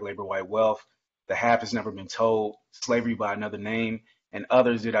Anderson's Black Labor, White Wealth, The Half Has Never Been Told, Slavery by Another Name, and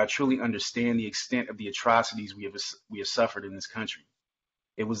others did I truly understand the extent of the atrocities we have suffered in this country.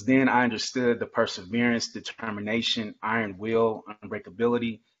 It was then I understood the perseverance, determination, iron will,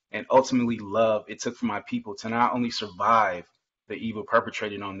 unbreakability, and ultimately love it took for my people to not only survive the evil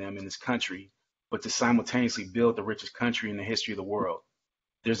perpetrated on them in this country, but to simultaneously build the richest country in the history of the world.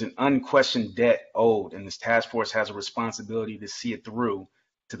 There's an unquestioned debt owed, and this task force has a responsibility to see it through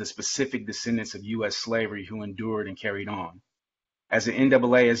to the specific descendants of U.S. slavery who endured and carried on. As an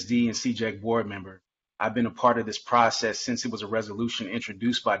NAASD and CJAC board member, I've been a part of this process since it was a resolution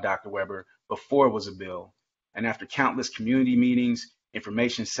introduced by Dr. Weber before it was a bill. And after countless community meetings,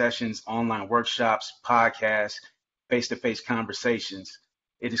 information sessions, online workshops, podcasts, face-to-face conversations,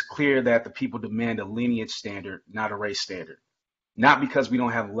 it is clear that the people demand a lineage standard, not a race standard. Not because we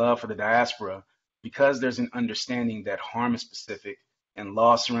don't have love for the diaspora, because there's an understanding that harm is specific and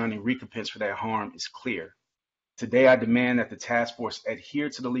law surrounding recompense for that harm is clear. Today, I demand that the task force adhere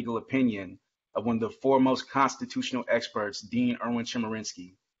to the legal opinion of one of the foremost constitutional experts, Dean Erwin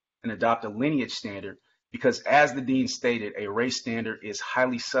Chemerinsky, and adopt a lineage standard because, as the dean stated, a race standard is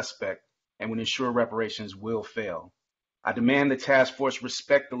highly suspect and would ensure reparations will fail. I demand the task force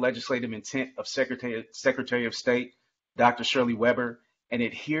respect the legislative intent of Secretary of State, Dr. Shirley Weber, and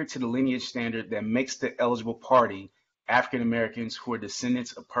adhere to the lineage standard that makes the eligible party African Americans who are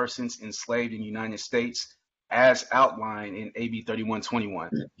descendants of persons enslaved in the United States, as outlined in AB 3121.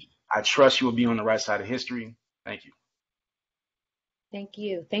 I trust you will be on the right side of history. Thank you. Thank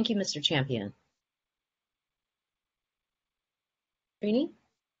you. Thank you, Mr. Champion. Rini?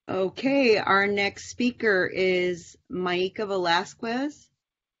 Okay, our next speaker is Maika Velasquez.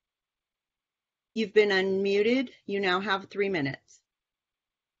 You've been unmuted. You now have 3 minutes.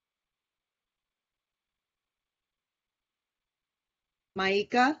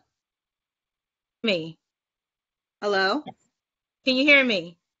 Maika? Me. Hello? Can you hear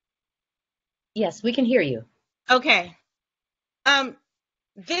me? Yes, we can hear you. Okay.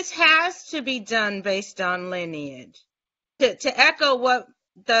 This has to be done based on lineage. To echo what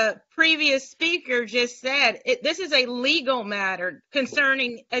the previous speaker just said, this is a legal matter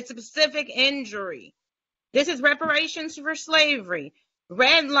concerning a specific injury. This is reparations for slavery,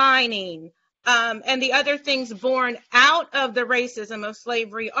 redlining, and the other things born out of the racism of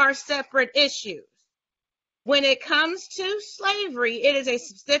slavery are separate issues. When it comes to slavery, it is a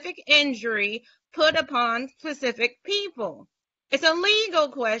specific injury put upon specific people. It's a legal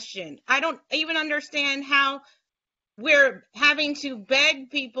question. I don't even understand how we're having to beg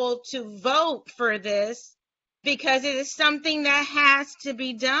people to vote for this because it is something that has to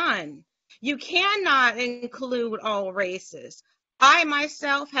be done. You cannot include all races. I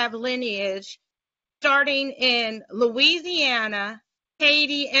myself have lineage starting in Louisiana,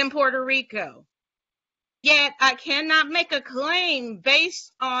 Haiti, and Puerto Rico. Yet I cannot make a claim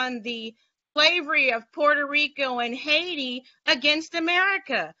based on the slavery of Puerto Rico and Haiti against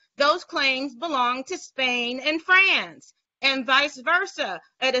America. Those claims belong to Spain and France, and vice versa.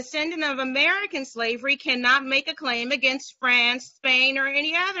 A descendant of American slavery cannot make a claim against France, Spain, or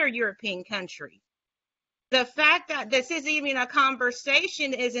any other European country. The fact that this is even a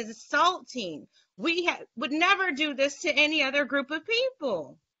conversation is insulting. We would never do this to any other group of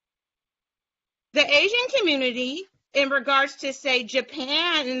people. The Asian community, in regards to, say,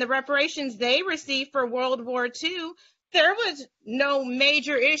 Japan and the reparations they received for World War II, There was no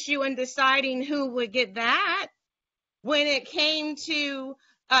major issue in deciding who would get that. When it came to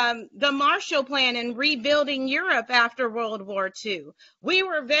the Marshall Plan and rebuilding Europe after World War II, we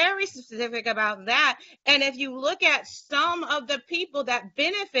were very specific about that. And if you look at some of the people that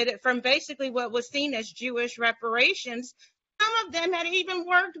benefited from basically what was seen as Jewish reparations, some of them had even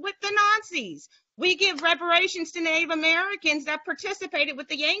worked with the Nazis. We give reparations to Native Americans that participated with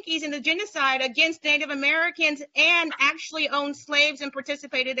the Yankees in the genocide against Native Americans and actually owned slaves and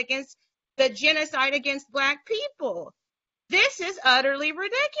participated against the genocide against Black people. This is utterly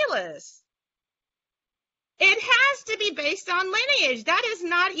ridiculous. It has to be based on lineage. That is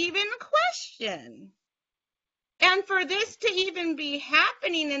not even a question. And for this to even be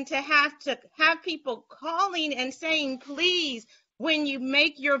happening and to have people calling and saying, please, when you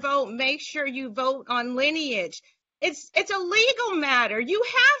make your vote, make sure you vote on lineage. It's a legal matter. You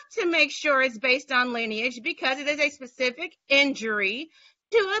have to make sure it's based on lineage because it is a specific injury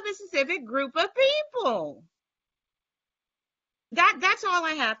to a specific group of people. That's all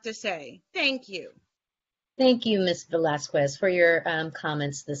I have to say. Thank you. Thank you, Ms. Velasquez, for your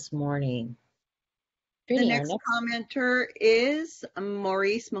comments this morning. The next commenter is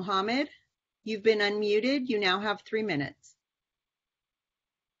Maurice Mohammed. You've been unmuted. You now have 3 minutes.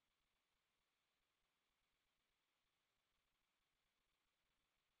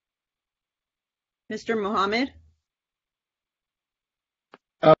 Mr. Mohammed?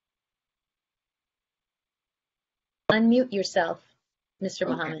 Unmute yourself, Mr.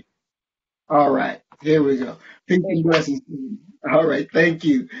 Okay. Mohammed. All right, here we go. Peace and blessings. All right, thank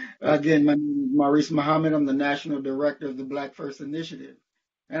you. Again, my name is Maurice Mohammed. I'm the National Director of the Black First Initiative.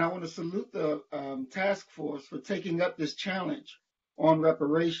 And I want to salute the task force for taking up this challenge on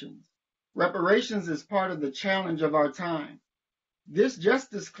reparations. Reparations is part of the challenge of our time. This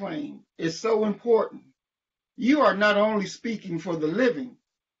justice claim is so important. You are not only speaking for the living,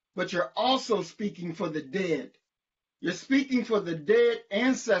 but you're also speaking for the dead. You're speaking for the dead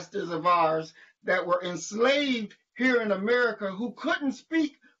ancestors of ours that were enslaved here in America who couldn't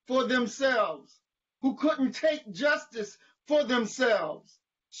speak for themselves, who couldn't take justice for themselves.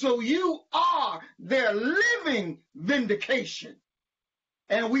 So you are their living vindication.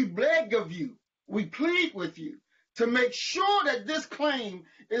 And we beg of you, we plead with you to make sure that this claim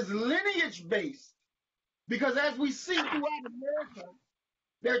is lineage based. Because as we see throughout America,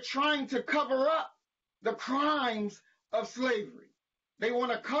 they're trying to cover up the crimes of slavery. They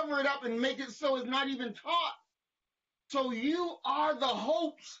want to cover it up and make it so it's not even taught. So you are the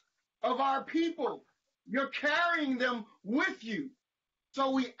hopes of our people. You're carrying them with you.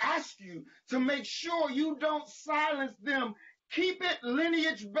 So we ask you to make sure you don't silence them. Keep it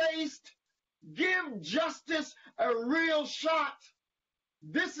lineage based. Give justice a real shot.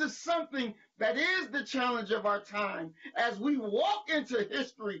 This is something that is the challenge of our time as we walk into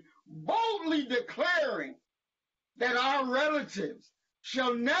history boldly declaring that our relatives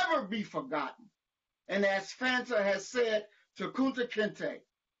shall never be forgotten. And as Fanta has said to Kunta Kinte,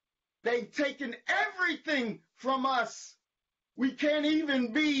 they've taken everything from us. We can't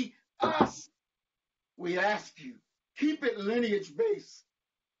even be us. We ask you, keep it lineage based.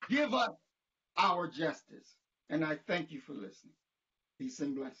 Give us our justice. And I thank you for listening. Peace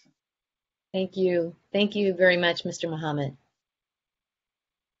and blessing. Thank you. Thank you very much, Mr. Mohammed.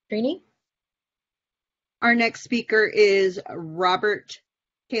 Trini? Our next speaker is Robert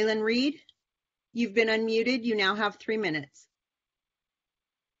Kalen Reed. You've been unmuted. You now have 3 minutes.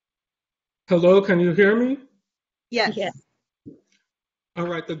 Hello, can you hear me? Yes. All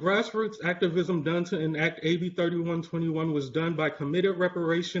right, the grassroots activism done to enact AB 3121 was done by committed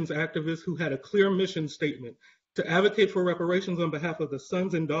reparations activists who had a clear mission statement to advocate for reparations on behalf of the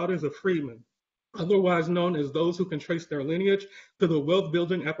sons and daughters of freedmen, otherwise known as those who can trace their lineage to the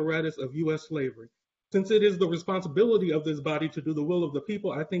wealth-building apparatus of U.S. slavery. Since it is the responsibility of this body to do the will of the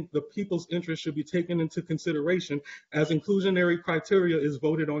people, I think the people's interest should be taken into consideration as inclusionary criteria is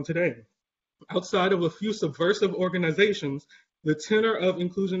voted on today. Outside of a few subversive organizations, the tenor of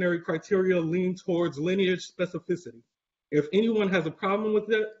inclusionary criteria lean towards lineage specificity. If anyone has a problem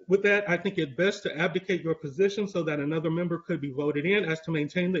with that, I think it best to abdicate your position so that another member could be voted in as to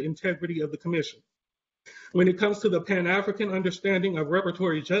maintain the integrity of the commission. When it comes to the Pan-African understanding of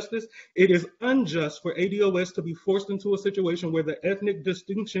reparatory justice, it is unjust for ADOS to be forced into a situation where the ethnic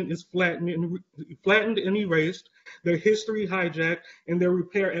distinction is flattened and erased, their history hijacked, and their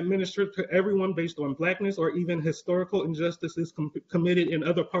repair administered to everyone based on Blackness or even historical injustices committed in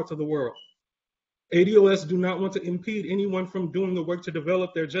other parts of the world. ADOS do not want to impede anyone from doing the work to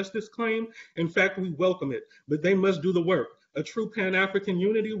develop their justice claim. In fact, we welcome it, but they must do the work. A true Pan-African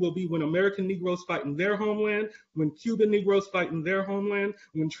unity will be when American Negroes fight in their homeland, when Cuban Negroes fight in their homeland,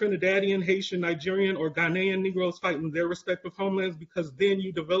 when Trinidadian, Haitian, Nigerian, or Ghanaian Negroes fight in their respective homelands, because then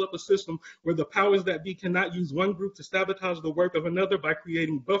you develop a system where the powers that be cannot use one group to sabotage the work of another by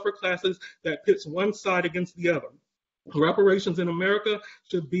creating buffer classes that pits one side against the other. Reparations in America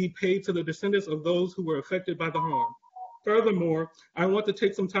should be paid to the descendants of those who were affected by the harm. Furthermore, I want to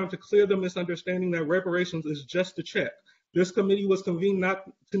take some time to clear the misunderstanding that reparations is just a check. This committee was convened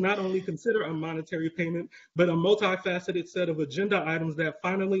to not only consider a monetary payment, but a multifaceted set of agenda items that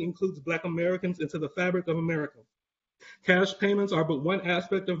finally includes Black Americans into the fabric of America. Cash payments are but one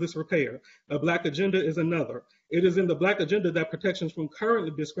aspect of this repair. A Black agenda is another. It is in the Black agenda that protections from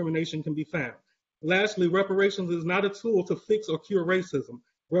current discrimination can be found. Lastly, reparations is not a tool to fix or cure racism.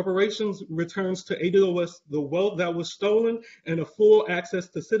 Reparations returns to ADOS the wealth that was stolen and a full access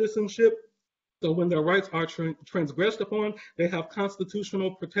to citizenship. So when their rights are transgressed upon, they have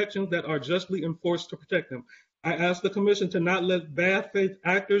constitutional protections that are justly enforced to protect them. I ask the Commission to not let bad faith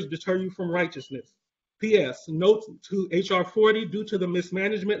actors deter you from righteousness. P.S. Note to H.R. 40, due to the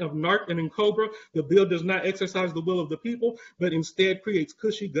mismanagement of NARC and NCOBRA, the bill does not exercise the will of the people, but instead creates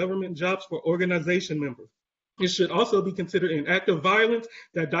cushy government jobs for organization members. It should also be considered an act of violence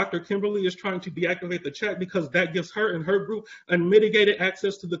that Dr. Kimberly is trying to deactivate the chat because that gives her and her group unmitigated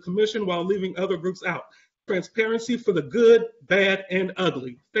access to the commission while leaving other groups out. Transparency for the good, bad, and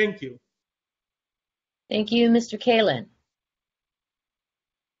ugly. Thank you. Thank you, Mr. Kalin.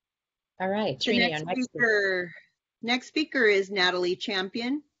 All right, The Trini, our next speaker. next speaker is Natalie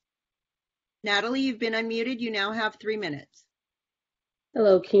Champion. Natalie, you've been unmuted. You now have 3 minutes.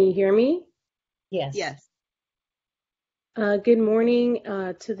 Hello, can you hear me? Yes. Yes. Good morning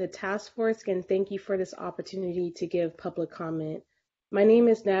to the task force, and thank you for this opportunity to give public comment. My name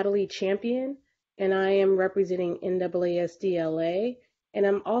is Natalie Champion, and I am representing NAASDLA, and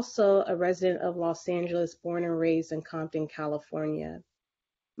I'm also a resident of Los Angeles, born and raised in Compton, California.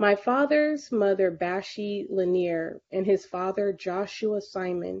 My father's mother, Bashi Lanier, and his father, Joshua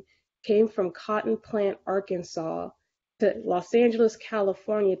Simon, came from Cotton Plant, Arkansas, to Los Angeles,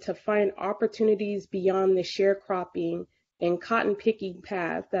 California to find opportunities beyond the sharecropping and cotton picking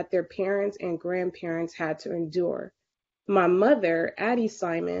path that their parents and grandparents had to endure. My mother, Addie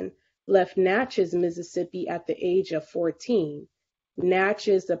Simon, left Natchez, Mississippi at the age of 14.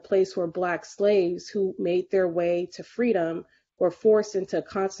 Natchez, the place where Black slaves who made their way to freedom were forced into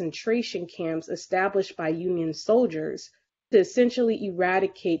concentration camps established by Union soldiers to essentially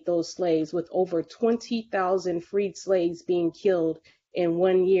eradicate those slaves, with over 20,000 freed slaves being killed in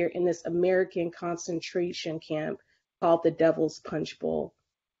 1 year in this American concentration camp called the Devil's Punch Bowl.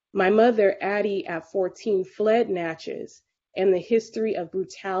 My mother, Addie, at 14, fled Natchez and the history of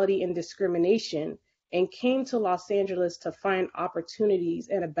brutality and discrimination and came to Los Angeles to find opportunities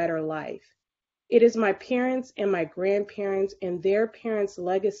and a better life. It is my parents and my grandparents and their parents'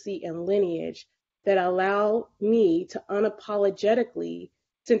 legacy and lineage that allow me to unapologetically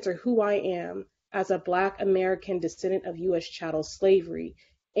center who I am as a Black American descendant of U.S. chattel slavery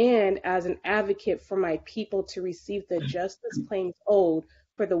and as an advocate for my people to receive the justice claims owed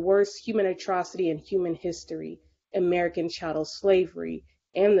for the worst human atrocity in human history, American chattel slavery,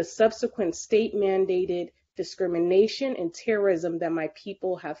 and the subsequent state-mandated discrimination and terrorism that my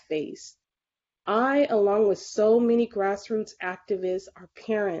people have faced. I, along with so many grassroots activists, are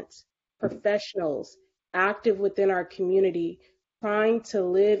parents, professionals, active within our community, trying to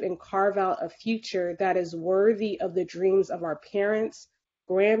live and carve out a future that is worthy of the dreams of our parents,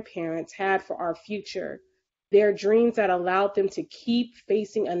 grandparents had for our future. Their dreams that allowed them to keep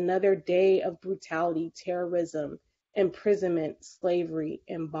facing another day of brutality, terrorism, imprisonment, slavery,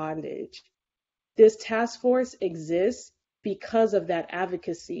 and bondage. This task force exists because of that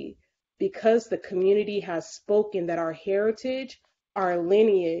advocacy, because the community has spoken that our heritage, our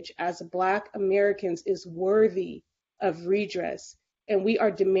lineage as Black Americans is worthy of redress. And we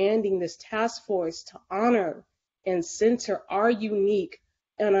are demanding this task force to honor and center our unique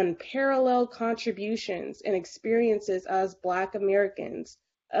and unparalleled contributions and experiences as Black Americans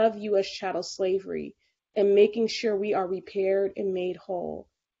of U.S. chattel slavery and making sure we are repaired and made whole.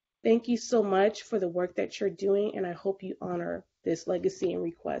 Thank you so much for the work that you're doing, and I hope you honor this legacy and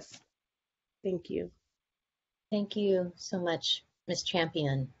request. Thank you. Thank you so much, Ms.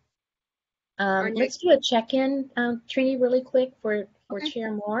 Champion. Our Let's next, do a check-in, Trini, really quick for okay.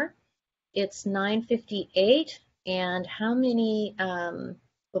 Chair Moore. It's 9:58, and how many,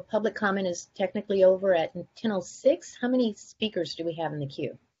 well, public comment is technically over at 10:06. How many speakers do we have in the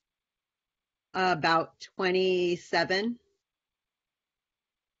queue? About 27.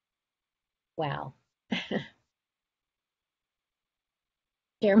 Wow.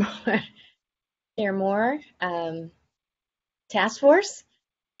 Chair Moore, Chair Moore, task force.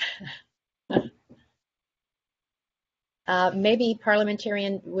 Maybe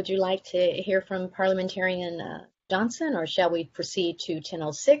parliamentarian, would you like to hear from parliamentarian Johnson, or shall we proceed to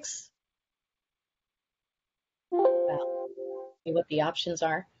 10:06? See what the options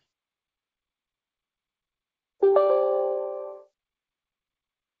are.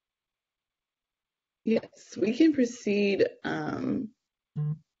 Yes, we can proceed. I'm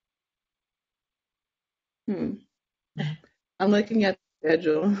looking at the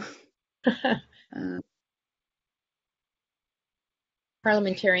schedule.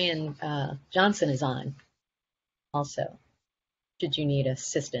 Parliamentarian Johnson is on also, should you need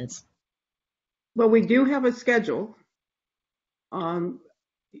assistance. Well, we do have a schedule.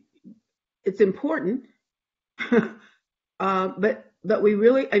 It's important, but we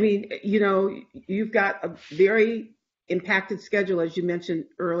really, I mean, you know, you've got a very impacted schedule, as you mentioned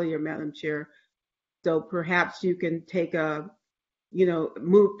earlier, Madam Chair. So perhaps you can take a, you know,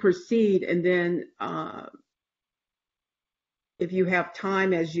 proceed, and then if you have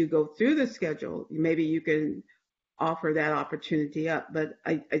time as you go through the schedule, maybe you can offer that opportunity up. But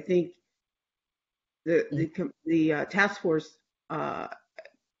I think the task force,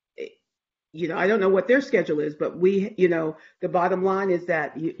 you know, I don't know what their schedule is, but we, you know, the bottom line is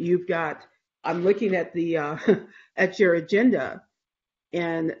that you've got. I'm looking at the at your agenda,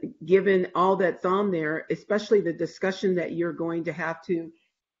 and given all that's on there, especially the discussion that you're going to have to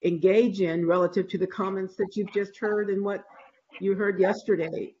engage in relative to the comments that you've just heard and what you heard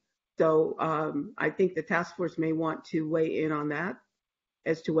yesterday. So I think the task force may want to weigh in on that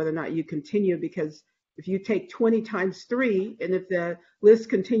as to whether or not you continue, because if you take 20 times 3, and if the list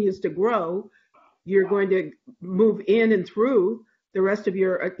continues to grow, you're going to move in and through the rest of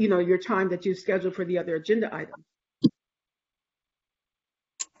your, you know, your time that you've scheduled for the other agenda items.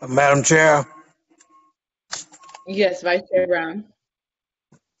 Madam Chair. Yes, Vice Chair Brown.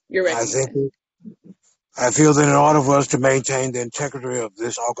 You're recognized. I feel that in order for us to maintain the integrity of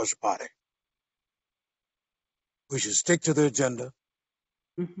this August body, we should stick to the agenda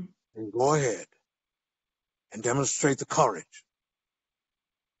and go ahead and demonstrate the courage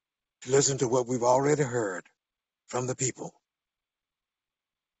to listen to what we've already heard from the people.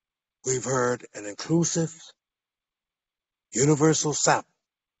 We've heard an inclusive, universal sample.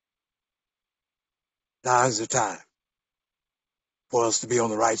 Now is the time for us to be on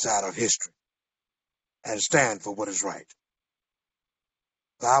the right side of history and stand for what is right.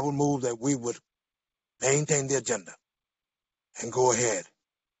 So I would move that we would maintain the agenda and go ahead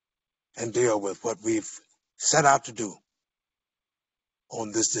and deal with what we've set out to do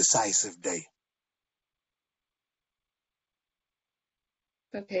on this decisive day.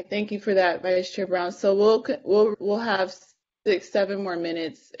 Okay, thank you for that, Vice Chair Brown. So we'll have 6-7 more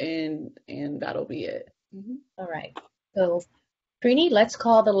minutes, and that'll be it. All right. So, Trini, let's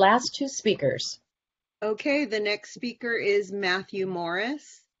call the last 2 speakers. Okay, the next speaker is Matthew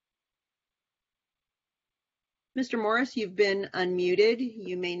Morris. Mr. Morris, you've been unmuted.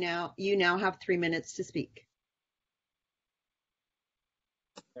 You now have 3 minutes to speak.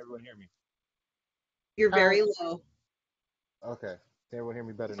 Can everyone hear me? You're very low. Okay. Can everyone hear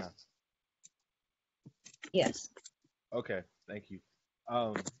me better now? Yes. Okay. Thank you.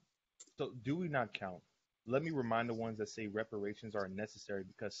 So do we not count? Let me remind the ones that say reparations are necessary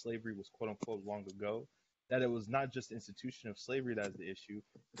because slavery was quote unquote long ago, that it was not just the institution of slavery that is the issue,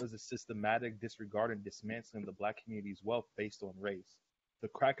 it was a systematic disregard and dismantling of the Black community's wealth based on race. The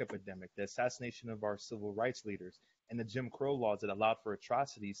crack epidemic, the assassination of our civil rights leaders, and the Jim Crow laws that allowed for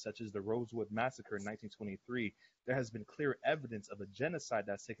atrocities such as the Rosewood Massacre in 1923, there has been clear evidence of a genocide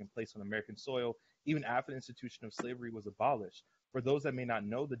that's taken place on American soil even after the institution of slavery was abolished. For those that may not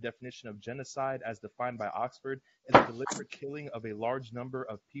know, the definition of genocide as defined by Oxford is a deliberate killing of a large number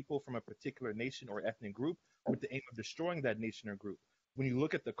of people from a particular nation or ethnic group with the aim of destroying that nation or group. When you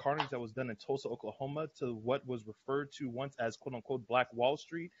look at the carnage that was done in Tulsa, Oklahoma, to what was referred to once as quote unquote Black Wall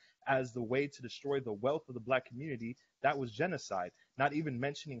Street as the way to destroy the wealth of the Black community, that was genocide, not even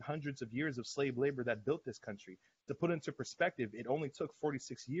mentioning hundreds of years of slave labor that built this country. To put into perspective, it only took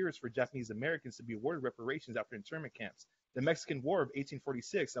 46 years for Japanese Americans to be awarded reparations after internment camps. The Mexican War of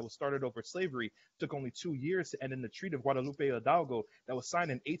 1846 that was started over slavery took only 2 years to end in the Treaty of Guadalupe Hidalgo that was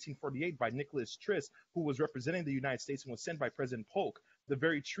signed in 1848 by Nicholas Tris, who was representing the United States and was sent by President Polk. The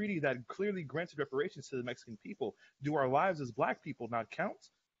very treaty that clearly granted reparations to the Mexican people. Do our lives as Black people not count?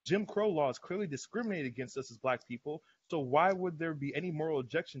 Jim Crow laws clearly discriminate against us as Black people, so why would there be any moral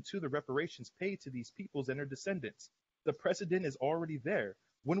objection to the reparations paid to these peoples and their descendants? The precedent is already there.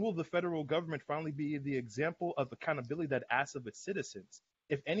 When will the federal government finally be the example of accountability that asks of its citizens?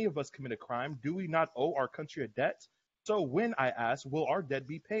 If any of us commit a crime, do we not owe our country a debt? So when, I ask, will our debt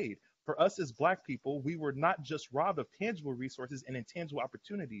be paid? For us as Black people, we were not just robbed of tangible resources and intangible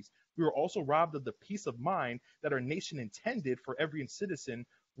opportunities, we were also robbed of the peace of mind that our nation intended for every citizen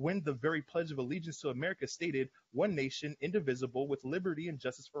when the very Pledge of Allegiance to America stated, one nation, indivisible, with liberty and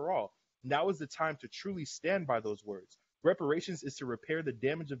justice for all. Now is the time to truly stand by those words. Reparations is to repair the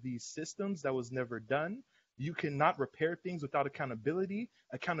damage of these systems that was never done. You cannot repair things without accountability.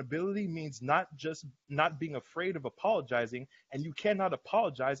 Accountability means not just not being afraid of apologizing, and you cannot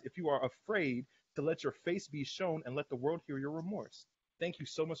apologize if you are afraid to let your face be shown and let the world hear your remorse. Thank you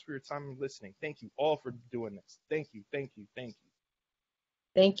so much for your time and listening. Thank you all for doing this. Thank you, thank you, thank you.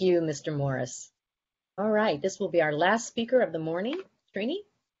 Thank you, Mr. Morris. All right, this will be our last speaker of the morning. Trini?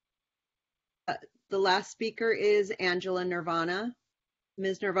 The last speaker is Angela Nirvana.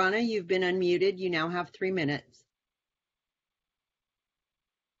 Ms. Nirvana, you've been unmuted. You now have 3 minutes.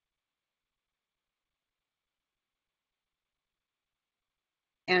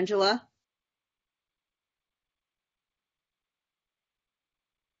 Angela?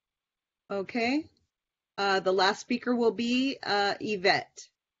 Okay. The last speaker will be Yvette.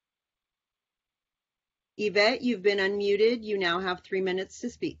 Yvette, you've been unmuted. You now have 3 minutes to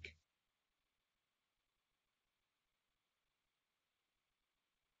speak.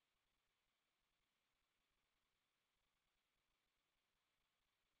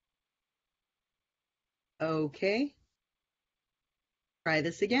 Okay. Try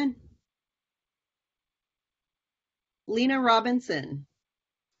this again. Lena Robinson.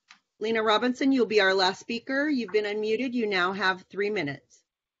 Lena Robinson, you'll be our last speaker. You've been unmuted. You now have 3 minutes.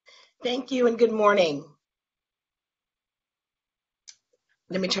 Thank you and good morning.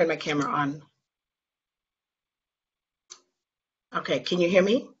 Let me turn my camera on. Okay, can you hear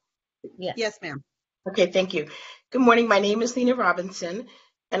me? Yes. Yes, ma'am. Okay, thank you. Good morning. My name is Lena Robinson,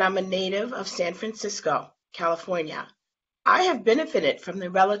 and I'm a native of San Francisco, California. I have benefited from the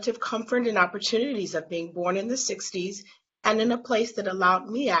relative comfort and opportunities of being born in the 60s and in a place that allowed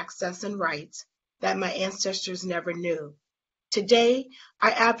me access and rights that my ancestors never knew. Today,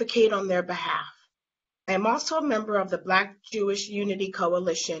 I advocate on their behalf. I am also a member of the Black Jewish Unity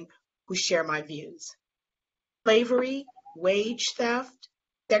Coalition who share my views. Slavery, wage theft,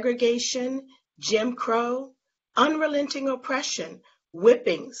 segregation, Jim Crow, unrelenting oppression,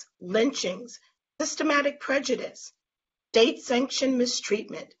 whippings, lynchings, systematic prejudice, state-sanctioned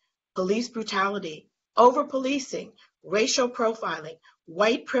mistreatment, police brutality, over-policing, racial profiling,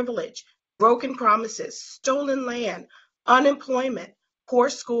 white privilege, broken promises, stolen land, unemployment, poor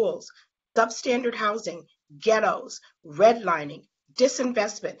schools, substandard housing, ghettos, redlining,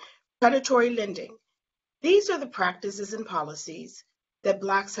 disinvestment, predatory lending. These are the practices and policies that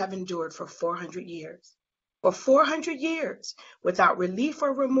Blacks have endured for 400 years. For 400 years, without relief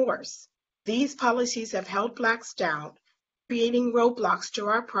or remorse, these policies have held Blacks down, creating roadblocks to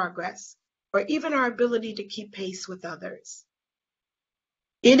our progress or even our ability to keep pace with others.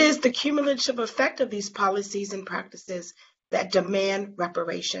 It is the cumulative effect of these policies and practices that demand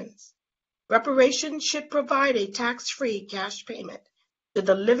reparations. Reparations should provide a tax-free cash payment to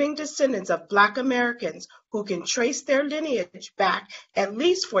the living descendants of Black Americans who can trace their lineage back at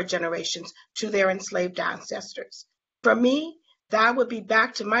least 4 generations to their enslaved ancestors. For me, that would be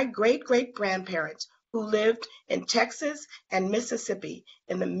back to my great-great-grandparents who lived in Texas and Mississippi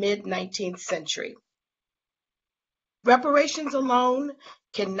in the mid-19th century. Reparations alone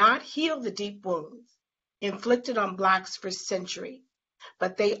cannot heal the deep wounds inflicted on Blacks for centuries,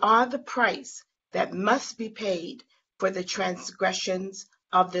 but they are the price that must be paid for the transgressions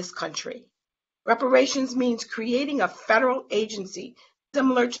of this country. Reparations means creating a federal agency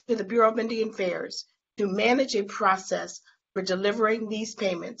similar to the Bureau of Indian Affairs to manage a process for delivering these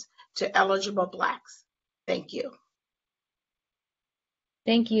payments to eligible Blacks. Thank you.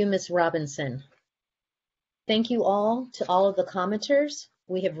 Thank you, Ms. Robinson. Thank you all to all of the commenters.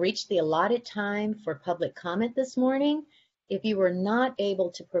 We have reached the allotted time for public comment this morning. If you were not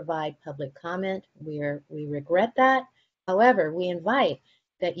able to provide public comment, we regret that. However, we invite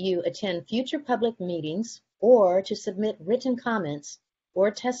that you attend future public meetings or to submit written comments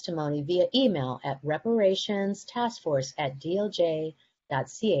or testimony via email at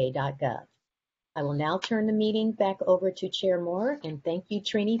reparationstaskforce@doj.ca.gov. I will now turn the meeting back over to Chair Moore, and thank you,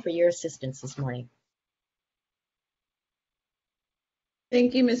 Trini, for your assistance this morning.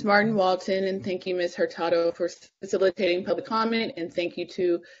 Thank you, Ms. Martin Walton, and thank you, Ms. Hurtado, for facilitating public comment, and thank you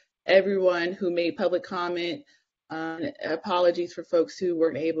to everyone who made public comment. Apologies for folks who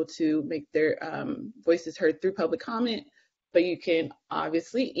weren't able to make their voices heard through public comment, but you can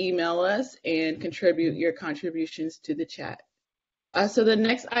obviously email us and contribute your contributions to the chat. So the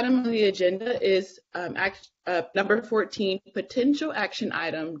next item on the agenda is number 14, potential action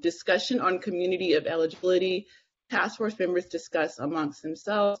item, discussion on community of eligibility. Task force members discuss amongst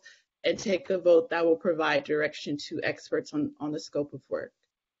themselves and take a vote that will provide direction to experts on the scope of work.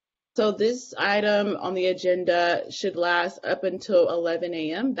 So this item on the agenda should last up until 11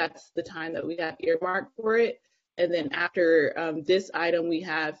 a.m. That's the time that we have earmarked for it. And then after this item, we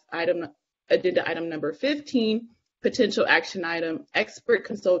have agenda item number 15, potential action item, expert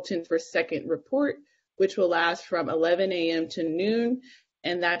consultant for second report, which will last from 11 a.m. to noon.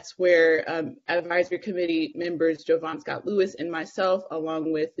 And that's where advisory committee members Jovan Scott Lewis and myself,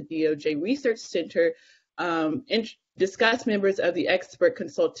 along with the DOJ Research Center, discuss members of the expert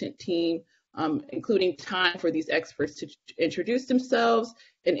consultant team, including time for these experts to introduce themselves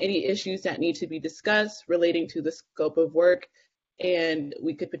and any issues that need to be discussed relating to the scope of work. And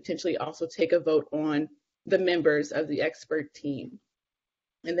we could potentially also take a vote on the members of the expert team.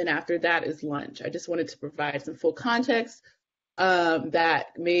 And then after that is lunch. I just wanted to provide some full context that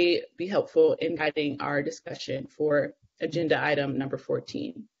may be helpful in guiding our discussion for agenda item number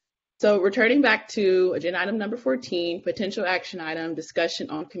 14. So returning back to agenda item number 14, potential action item, discussion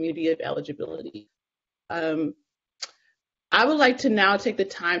on community of eligibility. I would like to now take the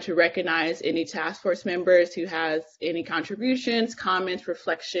time to recognize any task force members who has any contributions, comments,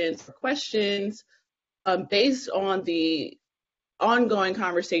 reflections, or questions based on the ongoing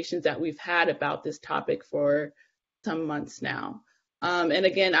conversations that we've had about this topic for some months now. And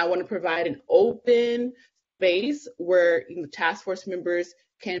again, I want to provide an open space where the task force members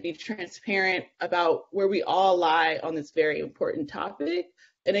can be transparent about where we all lie on this very important topic.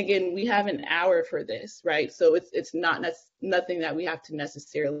 And again, we have an hour for this, right? So it's not nothing that we have to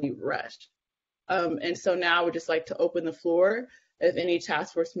necessarily rush. And so now I would just like to open the floor if any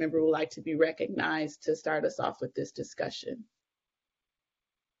task force member would like to be recognized to start us off with this discussion.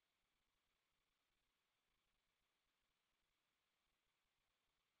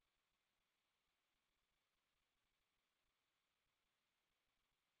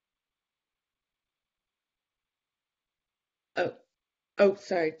 Oh,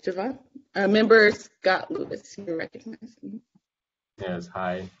 sorry, Javon. Member Scott Lewis, you recognize me. Yes,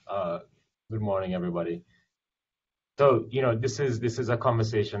 hi. Good morning, everybody. So, this is a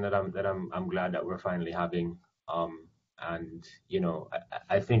conversation that I'm glad that we're finally having. And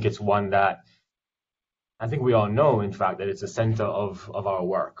I think it's one that I think we all know, in fact, that it's the center of our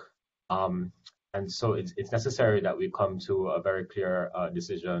work. And so it's necessary that we come to a very clear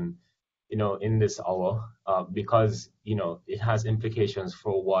decision, in this hour, because it has implications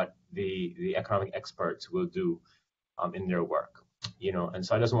for what the economic experts will do in their work. And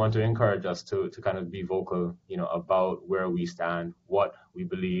so I just want to encourage us to kind of be vocal, about where we stand, what we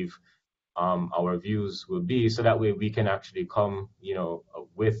believe our views will be, so that way we can actually come,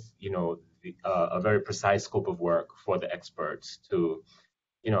 with, a very precise scope of work for the experts to,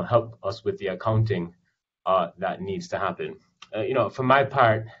 help us with the accounting that needs to happen. For my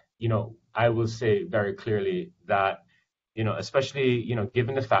part, I will say very clearly that, especially,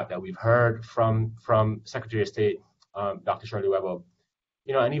 given the fact that we've heard from Secretary of State, Dr. Shirley Weber,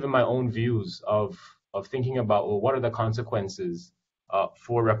 and even my own views of thinking about, well, what are the consequences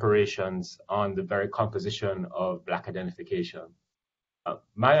for reparations on the very composition of Black identification.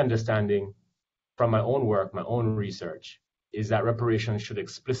 My understanding from my own work, my own research, is that reparations should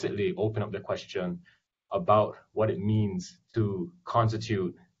explicitly open up the question about what it means to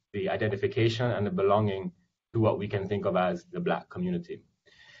constitute the identification and the belonging to what we can think of as the Black community.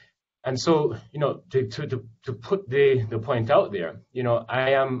 And so, to put the point out there,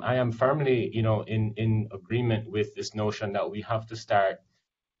 I am firmly, in agreement with this notion that we have to start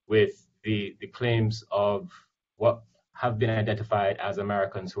with the claims of what have been identified as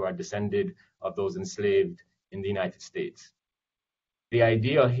Americans who are descended of those enslaved in the United States. The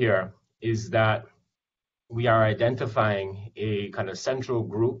idea here is that we are identifying a kind of central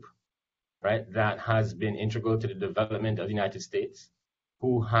group, right, that has been integral to the development of the United States,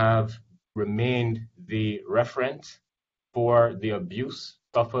 who have remained the referent for the abuse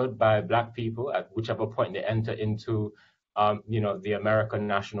suffered by Black people at whichever point they enter into, the American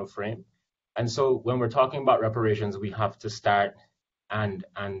national frame. And so when we're talking about reparations, we have to start and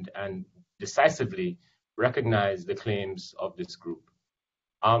decisively recognize the claims of this group.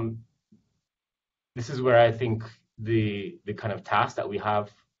 This is where I think the kind of task that we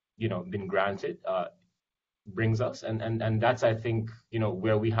have, been granted brings us, and that's, I think,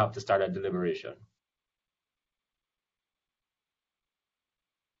 where we have to start our deliberation.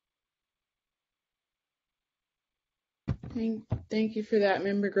 Thank you for that,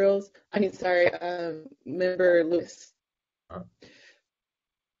 Member Grills. Member Lewis.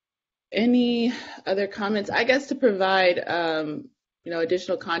 Any other comments? I guess to provide,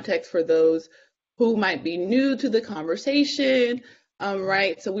 additional context for those who might be new to the conversation,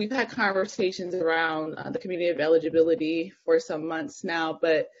 right? So we've had conversations around the community of eligibility for some months now,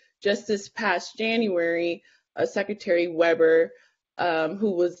 but just this past January, Secretary Weber,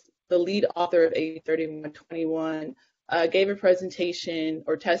 who was the lead author of AB 3121, gave a presentation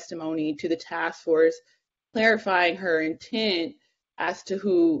or testimony to the task force clarifying her intent as to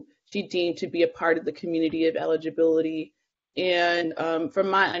who she deemed to be a part of the community of eligibility. And from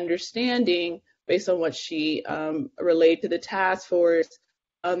my understanding, based on what she relayed to the task force,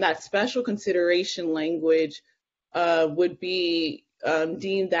 that special consideration language would be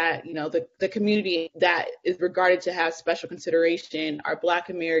deemed that, the community that is regarded to have special consideration are Black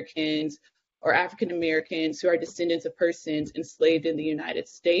Americans or African Americans who are descendants of persons enslaved in the United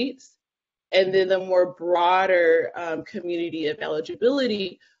States. And then the more broader community of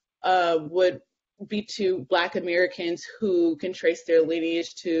eligibility would be to Black Americans who can trace their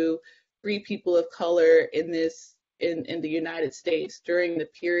lineage to free people of color in the United States during the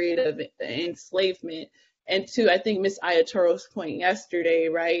period of enslavement. And to, I think, Ms. Ayatoro's point yesterday,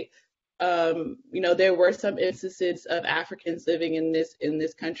 right? There were some instances of Africans living in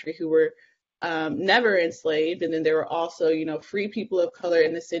this country who were never enslaved, and then there were also, free people of color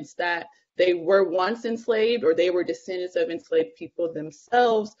in the sense that they were once enslaved or they were descendants of enslaved people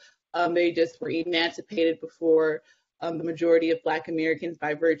themselves. They just were emancipated before the majority of Black Americans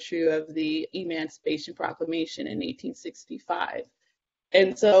by virtue of the Emancipation Proclamation in 1865.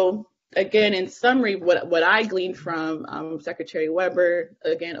 And so, again, in summary, what I gleaned from Secretary Weber,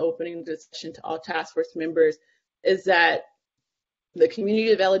 again, opening the discussion to all task force members, is that the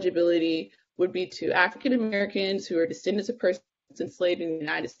community of eligibility would be to African Americans who are descendants of persons enslaved in the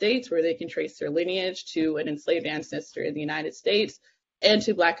United States, where they can trace their lineage to an enslaved ancestor in the United States, and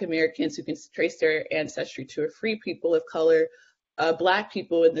to Black Americans who can trace their ancestry to a free people of color, Black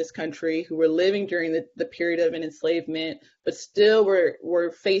people in this country who were living during the period of an enslavement, but still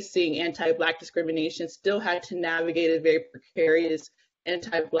were facing anti-Black discrimination, still had to navigate a very precarious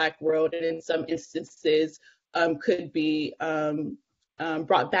anti-Black world, and in some instances could be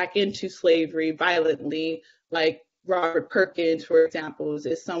brought back into slavery violently, like Robert Perkins, for example,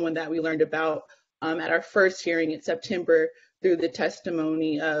 is someone that we learned about at our first hearing in September through the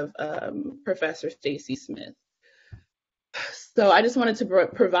testimony of Professor Stacy Smith. So I just wanted to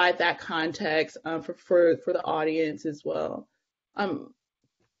provide that context for the audience as well. I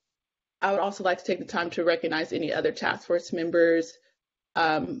would also like to take the time to recognize any other task force members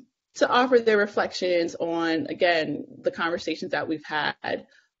to offer their reflections on, again, the conversations that we've had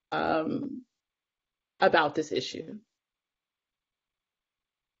about this issue.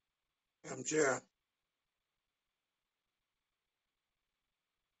 Madam Chair.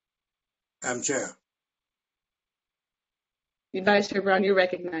 Madam Chair. Vice Chair Brown, you're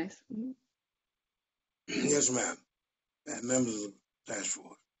recognized. Yes, ma'am. Members of the task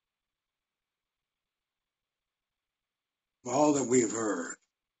force. For all that we have heard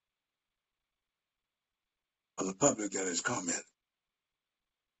of the public that has commented,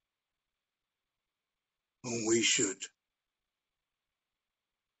 whom we should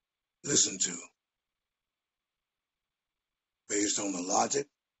listen to based on the logic,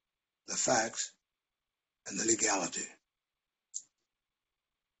 the facts, and the legality.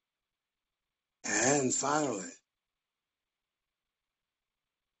 And finally,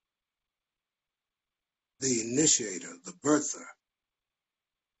 the initiator, the birther,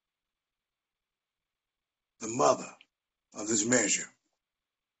 the mother of this measure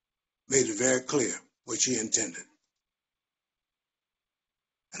made it very clear what she intended.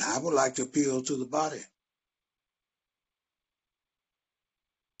 And I would like to appeal to the body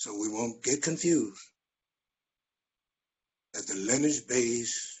so we won't get confused that the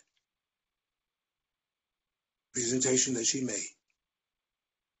lineage-based presentation that she made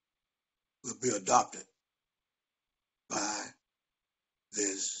will be adopted by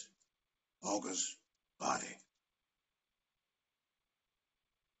this August body.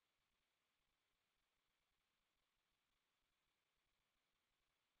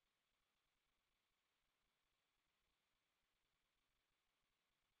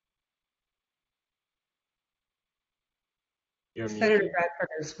 Senator Bradford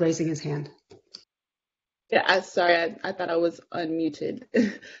is raising his hand. Yeah, I thought I was unmuted.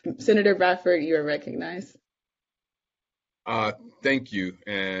 Senator Bradford, you are recognized. Thank you.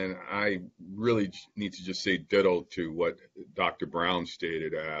 And I really need to just say ditto to what Dr. Brown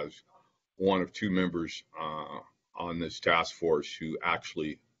stated as one of two members on this task force who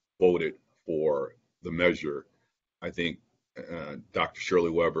actually voted for the measure. I think Dr.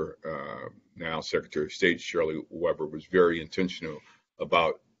 Shirley Weber, now Secretary of State Shirley Weber, was very intentional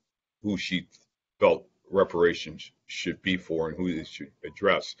about who she felt reparations should be for and who it should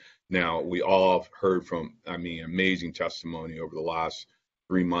address. Now, we all have heard from, amazing testimony over the last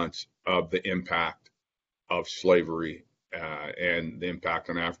 3 months of the impact of slavery and the impact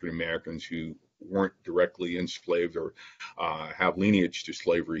on African Americans who weren't directly enslaved or have lineage to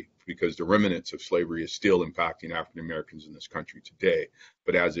slavery, because the remnants of slavery is still impacting African Americans in this country today.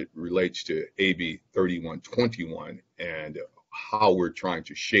 But as it relates to AB 3121 and how we're trying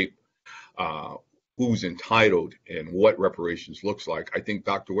to shape who's entitled and what reparations looks like, I think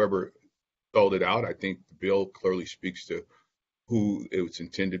Dr. Weber spelled it out. I think the bill clearly speaks to who it was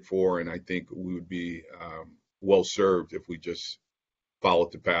intended for, and I think we would be well served if we just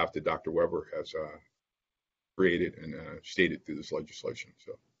followed the path that Dr. Weber has created and stated through this legislation.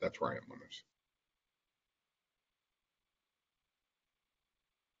 So that's where I am on this.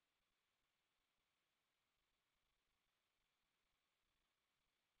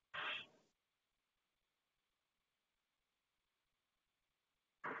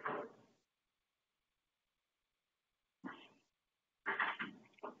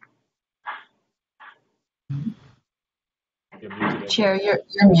 Chair,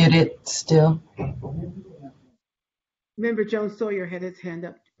 you're muted still. Member Jones Sawyer had his hand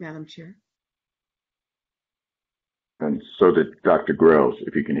up, Madam Chair. And so did Dr. Grills,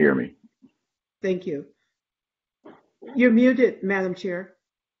 if you can hear me. Thank you. You're muted, Madam Chair.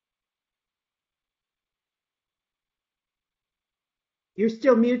 You're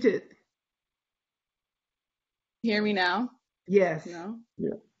still muted. Hear me now? Yes. No?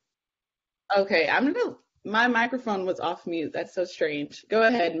 Yeah. Okay, my microphone was off mute. That's so strange. Go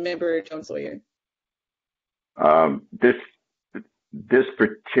ahead, Member Jones Sawyer. This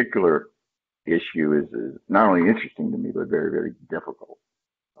particular issue is not only interesting to me, but very, very difficult.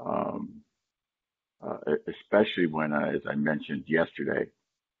 Especially when, as I mentioned yesterday,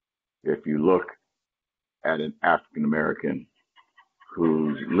 if you look at an African American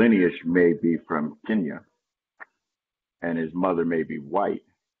whose lineage may be from Kenya and his mother may be white,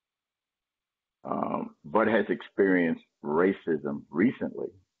 but has experienced racism recently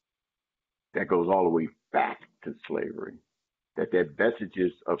that goes all the way back to slavery, that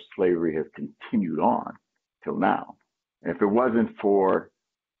vestiges of slavery have continued on till now. And if it wasn't for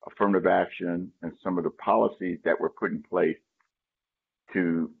affirmative action and some of the policies that were put in place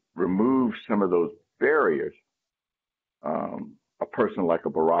to remove some of those barriers, a person like a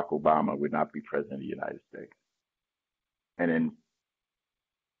Barack Obama would not be president of the United States. And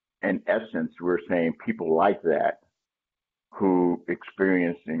in essence, we're saying people like that who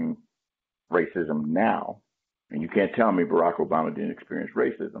experiencing racism now, and you can't tell me Barack Obama didn't experience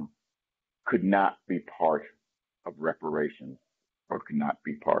racism, could not be part of reparations or could not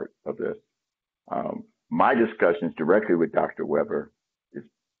be part of this. My discussions directly with Dr. Weber is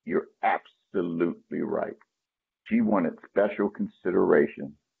you're absolutely right. She wanted special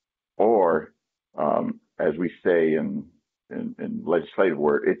consideration, or as we say in legislative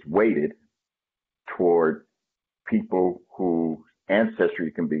word, it's weighted toward people whose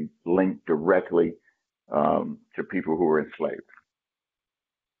ancestry can be linked directly to people who were enslaved.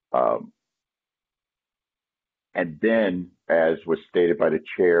 And then, as was stated by the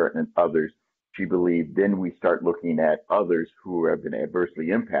chair and others, she believed then we start looking at others who have been adversely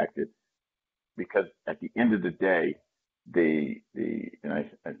impacted, because at the end of the day, and I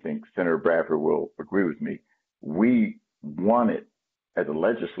think Senator Bradford will agree with me, we wanted as a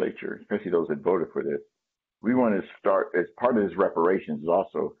legislature, especially those that voted for this, we want to start, as part of this reparations, is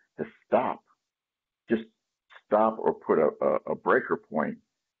also to just stop or put a breaker point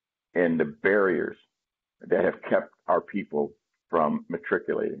in the barriers that have kept our people from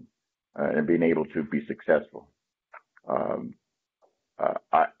matriculating and being able to be successful.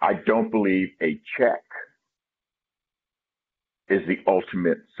 I don't believe a check is the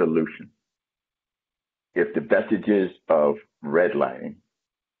ultimate solution. If the vestiges of redlining,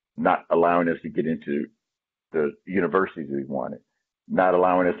 not allowing us to get into the universities we wanted, not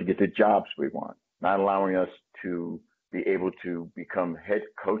allowing us to get the jobs we want, not allowing us to be able to become head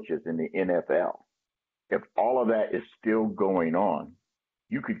coaches in the NFL. If all of that is still going on,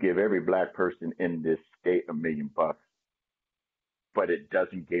 you could give every Black person in this state $1 million, but it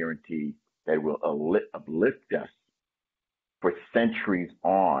doesn't guarantee that it will uplift us for centuries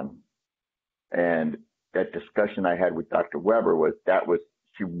on. And that discussion I had with Dr. Weber was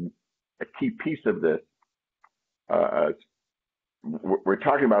a key piece of this. We're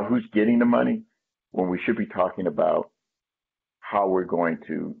talking about who's getting the money when we should be talking about how we're going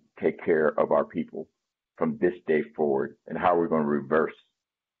to take care of our people from this day forward and how we're going to reverse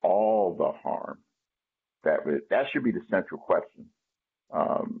all the harm. That should be the central question.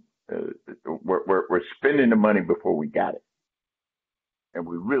 We're spending the money before we got it, and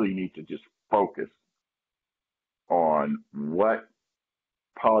we really need to just focus on what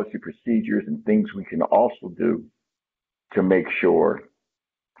policy procedures and things we can also do to make sure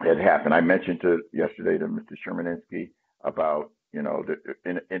it happen. I mentioned yesterday to Mr. Shermaninsky about, in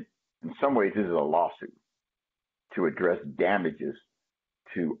some ways this is a lawsuit to address damages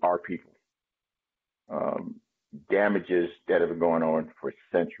to our people, damages that have been going on for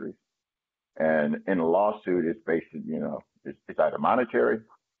centuries. And in a lawsuit, it's basically, it's either monetary,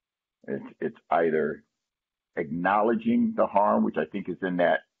 it's either acknowledging the harm, which I think is in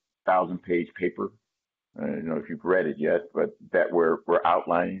that 1,000-page paper. I don't know if you've read it yet, but that we're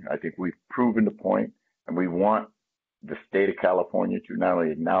outlining. I think we've proven the point, and we want the state of California to not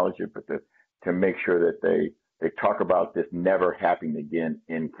only acknowledge it, but to make sure that they talk about this never happening again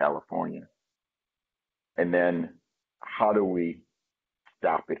in California. And then how do we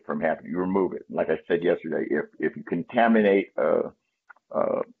stop it from happening? You remove it. Like I said yesterday, if you contaminate the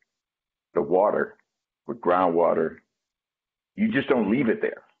water with groundwater, you just don't leave it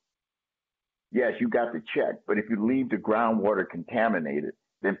there. Yes, you got the check, but if you leave the groundwater contaminated,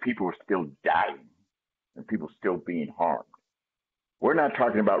 then people are still dying and people still being harmed. We're not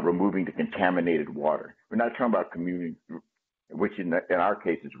talking about removing the contaminated water. We're not talking about community, which in our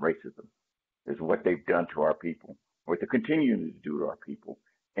case is racism, is what they've done to our people, what they're continuing to do to our people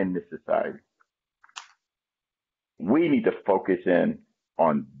in this society. We need to focus in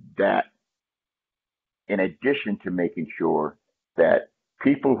on that, in addition to making sure that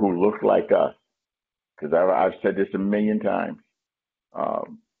people who look like us, because I've said this a million times,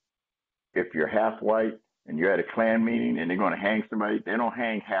 if you're half white and you're at a Klan meeting and they're going to hang somebody, they don't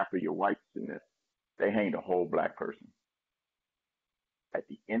hang half of your whites in this. They hang the whole black person. At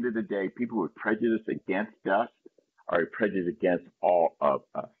the end of the day, people who are prejudiced against us are prejudiced against all of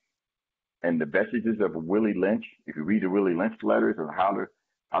us. And the messages of Willie Lynch, if you read the Willie Lynch letters on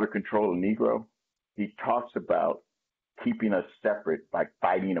how to control a Negro, he talks about keeping us separate by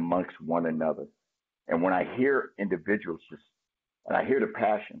fighting amongst one another. And when I hear individuals and I hear the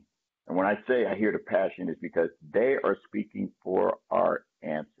passion, and when I say I hear the passion, it's because they are speaking for our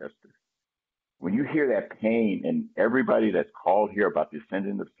ancestors. When you hear that pain, and everybody that's called here about the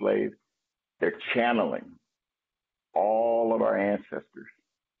descendants of slaves, they're channeling all of our ancestors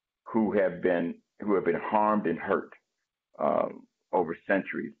who have been harmed and hurt over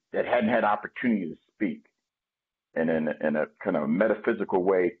centuries, that hadn't had opportunity to speak. And in a kind of metaphysical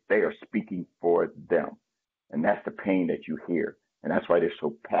way, they are speaking for them. And that's the pain that you hear. And that's why they're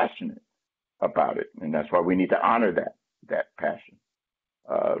so passionate about it. And that's why we need to honor that passion.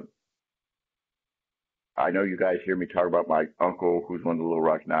 I know you guys hear me talk about my uncle, who's one of the Little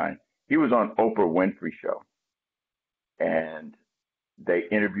Rock Nine. He was on Oprah Winfrey show. And they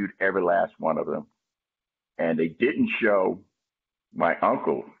interviewed every last one of them. And they didn't show my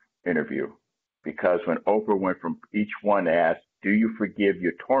uncle's interview, because when Oprah went from each one to ask, do you forgive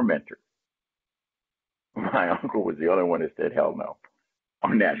your tormentor? My uncle was the only one that said, hell no,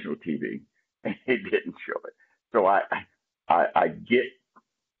 on national TV. And he didn't show it. So I get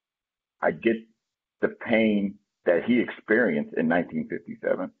the pain that he experienced in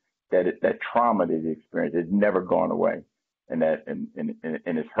 1957, that trauma that he experienced has never gone away. And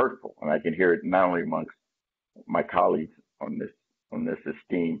it's hurtful. And I can hear it not only amongst my colleagues on this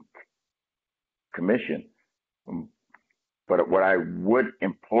esteemed commission, but what I would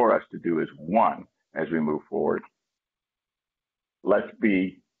implore us to do is, one, as we move forward, let's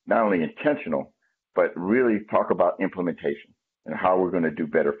be not only intentional, but really talk about implementation and how we're going to do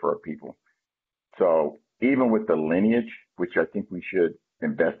better for our people. So even with the lineage, which I think we should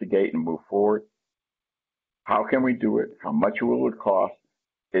investigate and move forward, how can we do it? How much will it cost?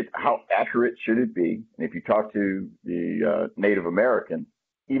 How accurate should it be? And if you talk to the Native Americans,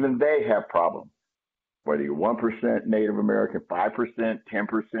 even they have problems. Whether you're 1% Native American, 5%,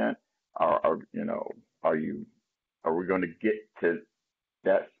 10%, are we going to get to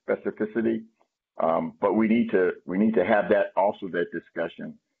that specificity? But we need to have that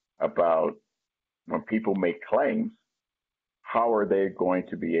discussion about when people make claims, how are they going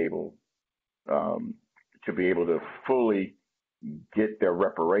to be able to fully get their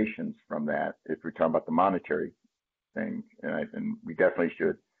reparations from that, if we're talking about the monetary thing. And we definitely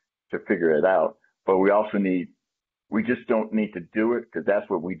should to figure it out. But we just don't need to do it, because that's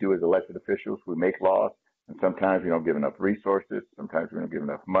what we do as elected officials. We make laws, and sometimes we don't give enough resources, sometimes we don't give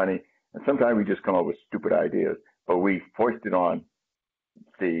enough money, and sometimes we just come up with stupid ideas. But we foist it on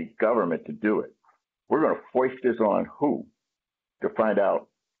the government to do it. we're going to foist this on who to find out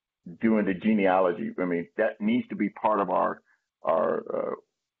doing the genealogy. I mean, that needs to be part of our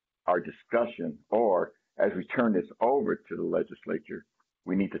our discussion. Or as we turn this over to the legislature,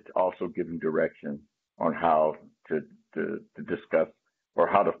 we need to also give them direction on how to discuss or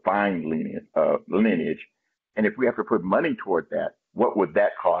how to find lineage. And if we have to put money toward that, what would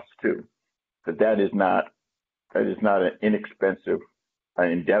that cost too? Because that is not an inexpensive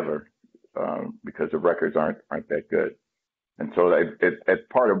endeavor, because the records aren't that good. And so as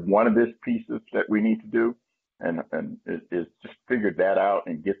part of one of these pieces that we need to do, and is just figure that out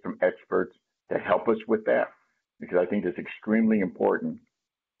and get some experts to help us with that, because I think it's extremely important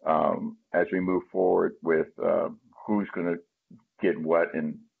as we move forward with who's going to get what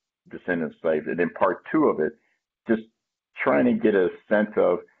in descendant slaves. And then part two of it, just trying to get a sense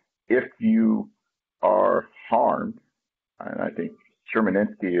of if you are harmed, and I think Sherman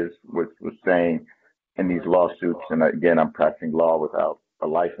Ensky was saying in these lawsuits, and again, I'm practicing law without a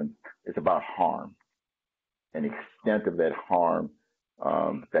license, it's about harm and extent of that harm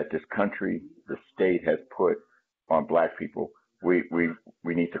that this country, the state has put on Black people. We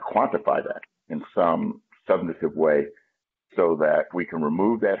need to quantify that in some substantive way so that we can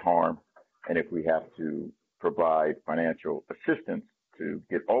remove that harm. And if we have to provide financial assistance to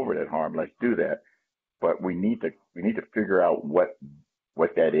get over that harm, let's do that. But we need to figure out what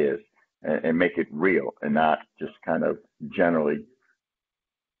that is and make it real, and not just kind of generally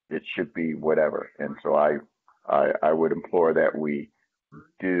it should be whatever. And so I would implore that we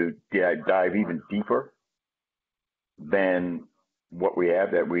do dive even deeper than what we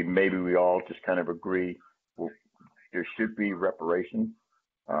have, that we all just kind of agree, well, there should be reparations,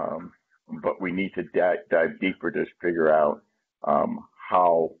 but we need to dive deeper to figure out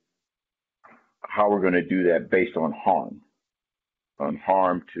how we're going to do that based on harm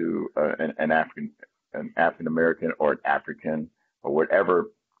to an African American or an African or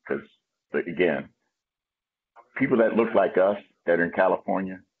whatever. Because again, people that look like us that are in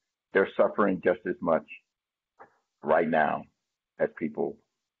California, they're suffering just as much right now as people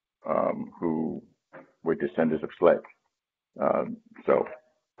who were descendants of slaves. So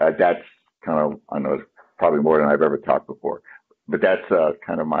that's kind of, I know it's probably more than I've ever talked before, but that's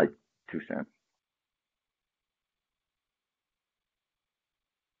kind of my 2 cents.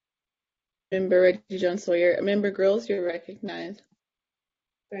 Member Reggie Jones Sawyer. Member Grills, you're recognized.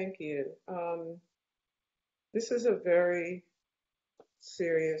 Thank you. This is a very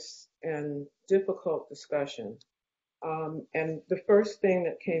serious and difficult discussion. And the first thing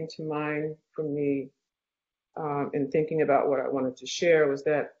that came to mind for me in thinking about what I wanted to share was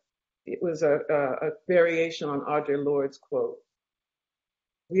that it was a variation on Audre Lorde's quote.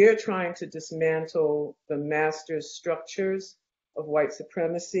 We are trying to dismantle the master's structures of white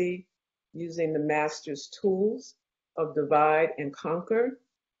supremacy using the master's tools of divide and conquer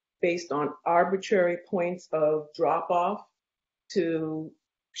based on arbitrary points of drop off to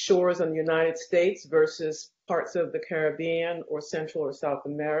shores in the United States versus parts of the Caribbean or Central or South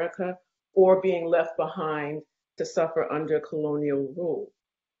America, or being left behind to suffer under colonial rule.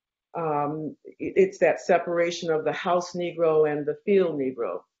 It's that separation of the house Negro and the field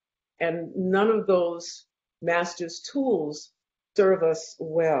Negro. And none of those master's tools serve us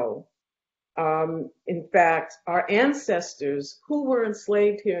well. In fact, our ancestors who were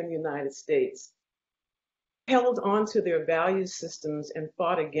enslaved here in the United States held on to their value systems and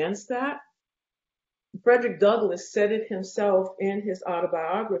fought against that. Frederick Douglass said it himself in his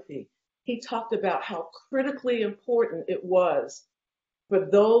autobiography. He talked about how critically important it was for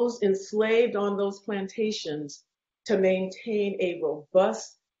those enslaved on those plantations to maintain a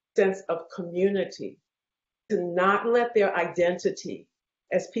robust sense of community, to not let their identity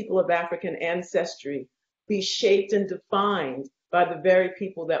as people of African ancestry be shaped and defined by the very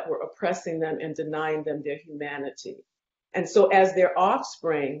people that were oppressing them and denying them their humanity. And so as their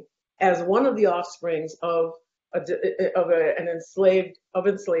offspring, as one of the offsprings of enslaved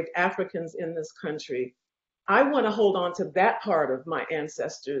Africans in this country, I want to hold on to that part of my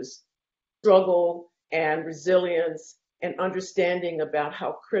ancestors' struggle and resilience and understanding about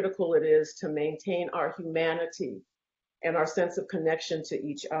how critical it is to maintain our humanity and our sense of connection to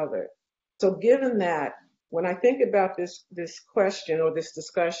each other. So given that, when I think about this question or this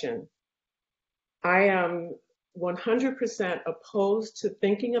discussion, I am 100% opposed to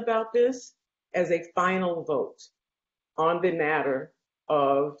thinking about this as a final vote on the matter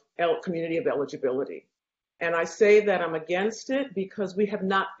of community of eligibility. And I say that I'm against it because we have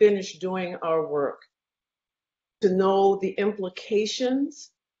not finished doing our work to know the implications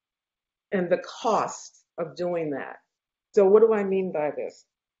and the cost of doing that. So what do I mean by this?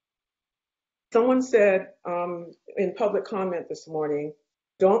 Someone said in public comment this morning,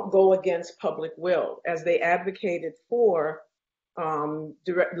 don't go against public will, as they advocated for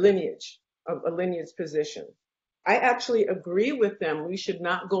direct lineage, a lineage position. I actually agree with them. We should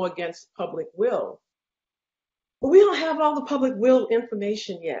not go against public will. But we don't have all the public will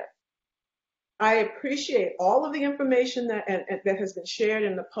information yet. I appreciate all of the information that has been shared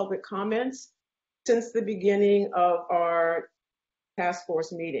in the public comments since the beginning of our task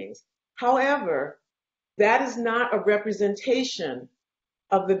force meetings. However, that is not a representation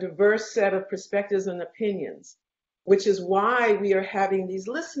of the diverse set of perspectives and opinions, which is why we are having these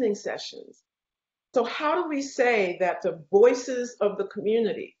listening sessions. So how do we say that the voices of the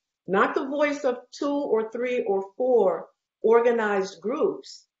community, not the voice of 2 or 3 or 4 organized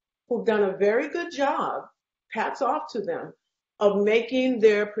groups who've done a very good job, hats off to them, of making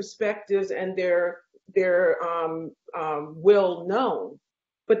their perspectives and their will known,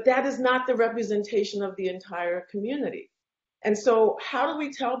 but that is not the representation of the entire community. And so how do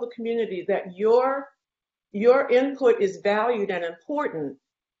we tell the community that your input is valued and important,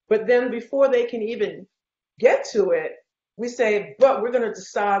 but then before they can even get to it, we say, but we're going to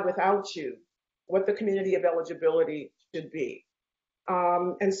decide without you what the community of eligibility should be.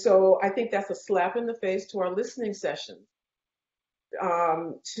 And so I think that's a slap in the face to our listening sessions,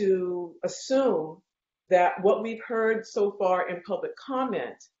 to assume that what we've heard so far in public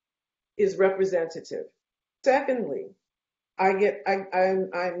comment is representative. Secondly, I'm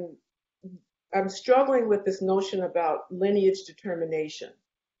struggling with this notion about lineage determination.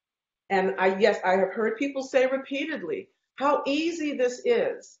 And yes, I have heard people say repeatedly how easy this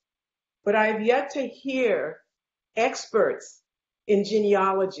is, but I have yet to hear experts in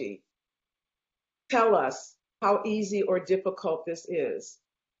genealogy tell us how easy or difficult this is.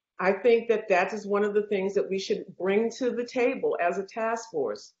 I think that is one of the things that we should bring to the table as a task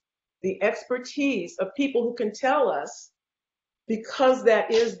force, the expertise of people who can tell us, because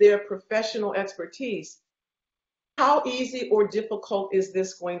that is their professional expertise, how easy or difficult is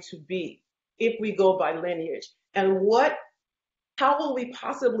this going to be if we go by lineage? And how will we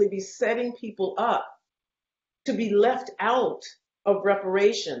possibly be setting people up to be left out of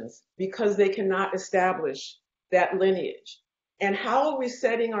reparations because they cannot establish that lineage? And how are we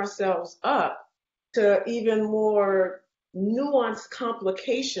setting ourselves up to even more nuanced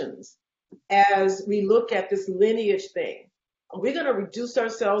complications as we look at this lineage thing? We're going to reduce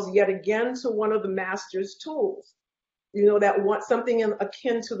ourselves yet again to one of the master's tools. Something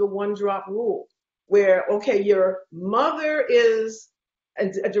akin to the one-drop rule, where, okay, your mother is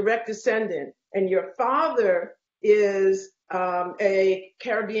a direct descendant and your father is a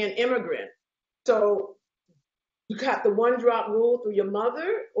Caribbean immigrant. So you got the one-drop rule through your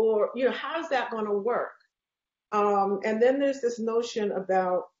mother, or, how's that going to work? And then there's this notion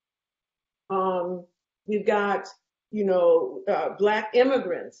about we've got, Black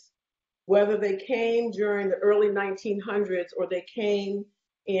immigrants, whether they came during the early 1900s or they came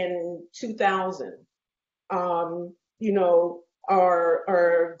in 2000, are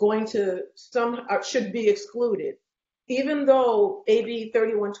going to should be excluded, even though AB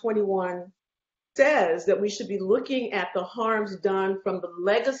 3121 says that we should be looking at the harms done from the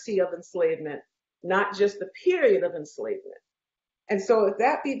legacy of enslavement, not just the period of enslavement. And so if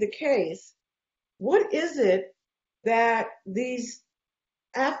that be the case, what is it that these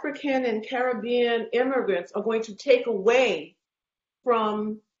African and Caribbean immigrants are going to take away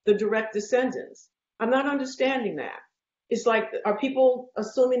from the direct descendants? I'm not understanding that. It's like, are people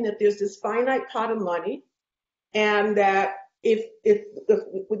assuming that there's this finite pot of money, and that if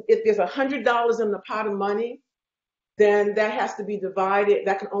there's $100 in the pot of money, then that has to be divided.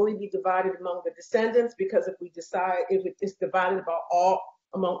 That can only be divided among the descendants, because if it's divided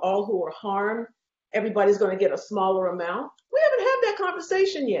among all who are harmed, everybody's going to get a smaller amount. We haven't had that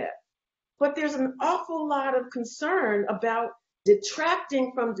conversation yet. But there's an awful lot of concern about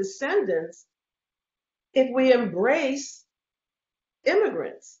detracting from descendants if we embrace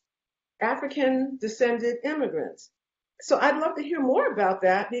immigrants, African descended immigrants. So I'd love to hear more about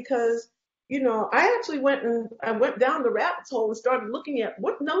that, because I actually went down the rabbit hole and started looking at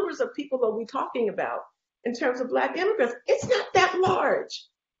what numbers of people are we talking about in terms of Black immigrants. It's not that large.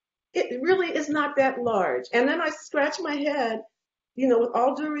 It really is not that large. And then I scratch my head, with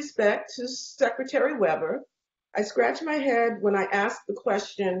all due respect to Secretary Weber, I scratch my head when I ask the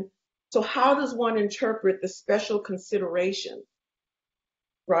question, so how does one interpret the special consideration,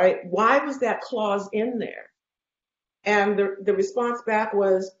 right? Why was that clause in there? And the response back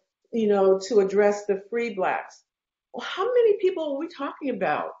was, to address the free Blacks. Well, how many people are we talking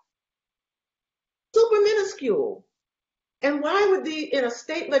about? Super minuscule. And why would in a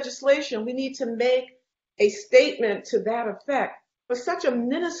state legislation, we need to make a statement to that effect for such a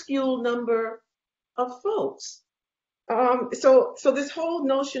minuscule number of folks? So this whole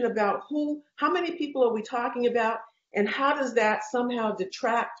notion about how many people are we talking about, and how does that somehow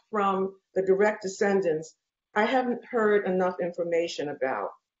detract from the direct descendants, I haven't heard enough information about.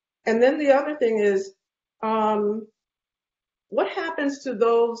 And then the other thing is, what happens to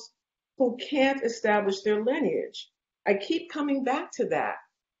those who can't establish their lineage? I keep coming back to that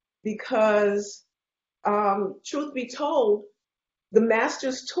because, truth be told, the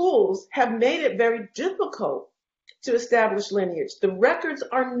master's tools have made it very difficult to establish lineage. The records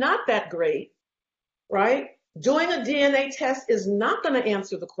are not that great, right? Doing a DNA test is not going to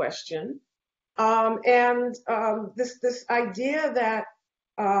answer the question. This idea that,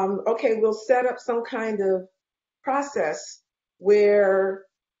 okay, we'll set up some kind of process where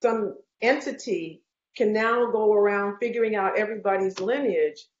some entity can now go around figuring out everybody's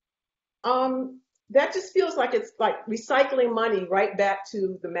lineage, that just feels like it's like recycling money right back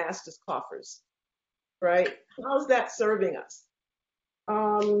to the master's coffers, right? How's that serving us?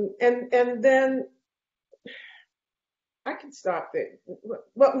 And then I can stop there.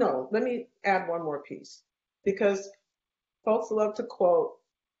 Well, no, let me add one more piece, because folks love to quote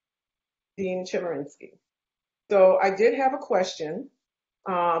Dean Chemerinsky. So I did have a question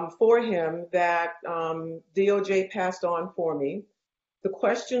for him that DOJ passed on for me. The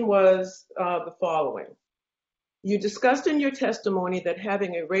question was the following. You discussed in your testimony that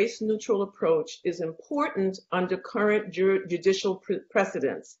having a race-neutral approach is important under current judicial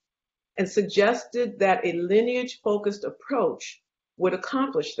precedents, and suggested that a lineage-focused approach would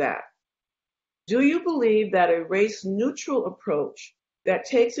accomplish that. Do you believe that a race-neutral approach that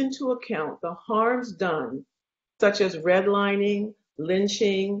takes into account the harms done, such as redlining,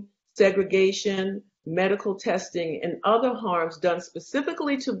 lynching, segregation, medical testing, and other harms done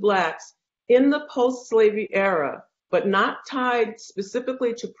specifically to Blacks in the post-slavery era, but not tied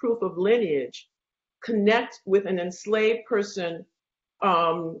specifically to proof of lineage, connect with an enslaved person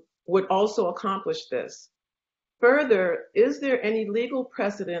would also accomplish this? Further, is there any legal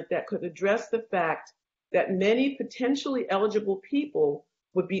precedent that could address the fact that many potentially eligible people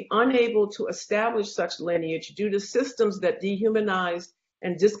would be unable to establish such lineage due to systems that dehumanized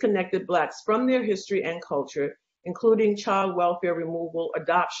and disconnected Blacks from their history and culture, including child welfare removal,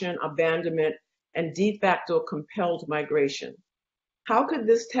 adoption, abandonment, and de facto compelled migration? How could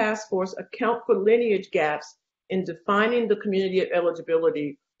this task force account for lineage gaps in defining the community of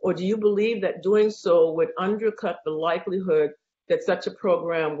eligibility, or do you believe that doing so would undercut the likelihood that such a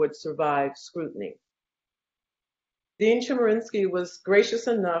program would survive scrutiny? Dean Chemerinsky was gracious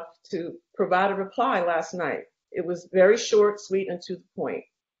enough to provide a reply last night. It was very short, sweet, and to the point.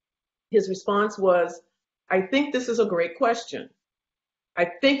 His response was, I think this is a great question. I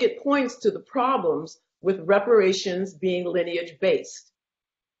think it points to the problems with reparations being lineage-based.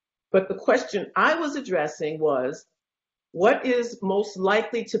 But the question I was addressing was, what is most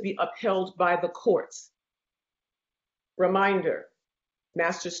likely to be upheld by the courts? Reminder,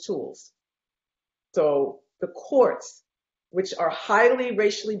 master's tools. So the courts, which are highly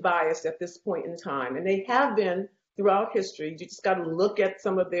racially biased at this point in time, and they have been throughout history, you just got to look at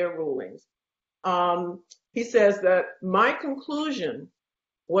some of their rulings. He says that my conclusion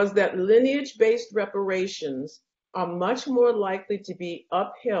was that lineage-based reparations are much more likely to be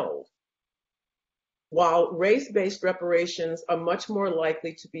upheld, while race-based reparations are much more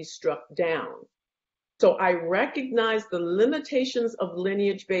likely to be struck down. So I recognize the limitations of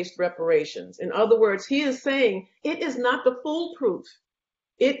lineage-based reparations. In other words, he is saying it is not the foolproof.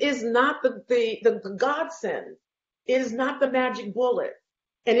 It is not the godsend. It is not the magic bullet.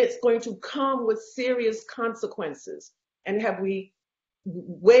 And it's going to come with serious consequences. And have we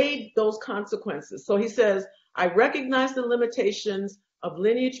weighed those consequences? So he says, I recognize the limitations of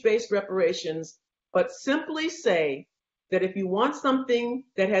lineage-based reparations, but simply say that if you want something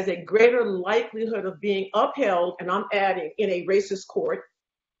that has a greater likelihood of being upheld, and I'm adding in a racist court,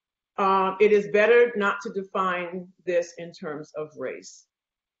 it is better not to define this in terms of race.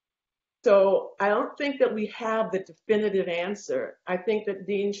 So I don't think that we have the definitive answer. I think that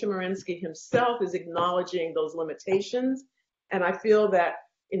Dean Chemerinsky himself is acknowledging those limitations. And I feel that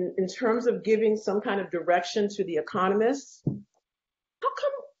in terms of giving some kind of direction to the economists, how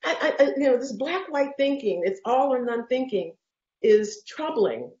come, this black-white thinking, it's all or none thinking, is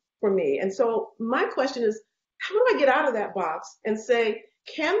troubling for me. And so my question is, how do I get out of that box and say,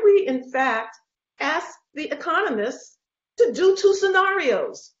 can we in fact ask the economists to do two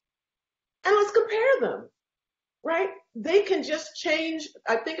scenarios? And let's compare them, right? They can just change,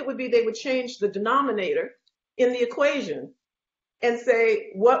 I think it would be they would change the denominator in the equation and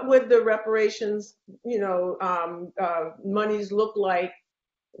say, what would the reparations, monies look like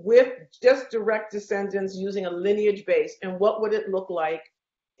with just direct descendants using a lineage base? And what would it look like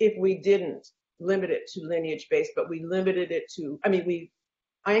if we didn't limit it to lineage base, but we limited it to, we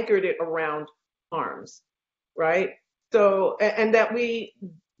anchored it around harms, right? So, and that we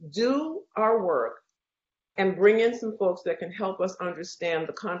do our work and bring in some folks that can help us understand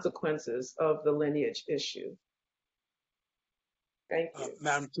the consequences of the lineage issue. Thank you.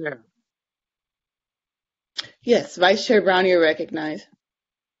 Madam Chair. Yes, Vice Chair Brown, you're recognized.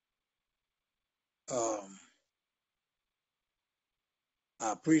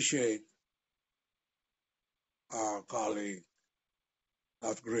 I appreciate our colleague,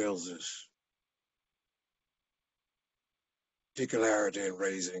 Dr. Grills' particularity in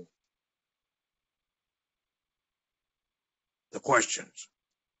raising the questions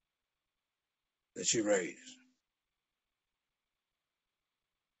that she raised.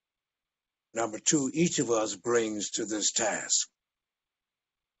 Number two, each of us brings to this task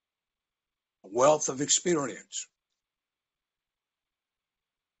a wealth of experience.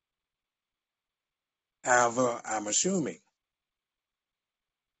 However, I'm assuming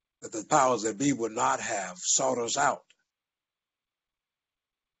that the powers that be would not have sought us out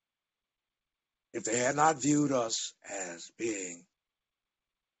if they had not viewed us as being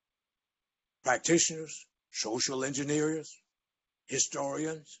practitioners, social engineers,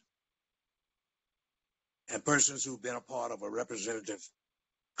 historians, and persons who've been a part of a representative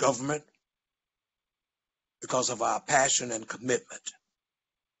government because of our passion and commitment.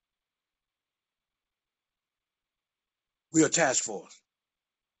 We are a task force.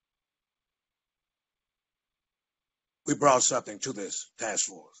 We brought something to this task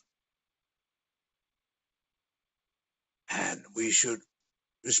force. And we should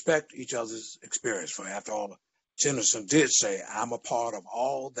respect each other's experience. For after all, Tennyson did say, I'm a part of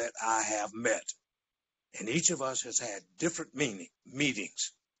all that I have met. And each of us has had different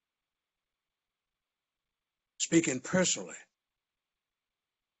meetings. Speaking personally,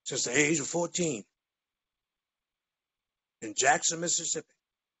 since the age of 14, in Jackson, Mississippi,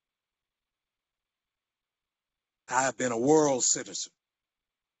 I have been a world citizen.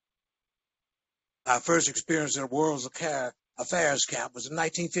 My first experience in a World Affairs camp was in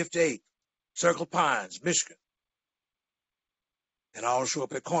 1958, Circle Pines, Michigan. And also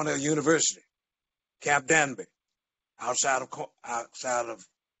up at Cornell University, Camp Danby, outside of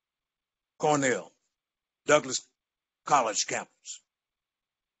Cornell, Douglas College campus.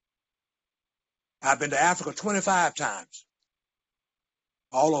 I've been to Africa 25 times,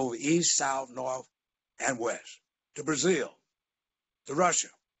 all over East, South, North, and West, to Brazil, to Russia,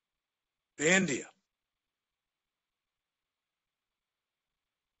 to India.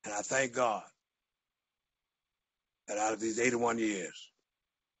 And I thank God that out of these 81 years,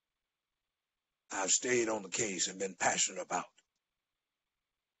 I've stayed on the case and been passionate about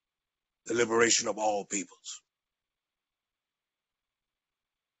the liberation of all peoples.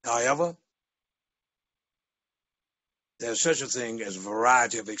 However, there's such a thing as a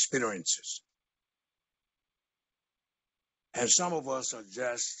variety of experiences. And some of us have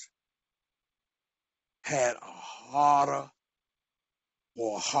just had a harder,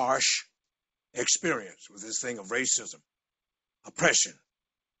 more harsh experience with this thing of racism, oppression,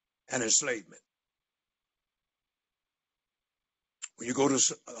 and enslavement. When you go to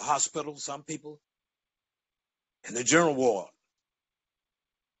a hospital, some people in the general ward,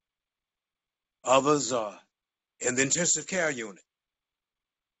 others are in the intensive care unit,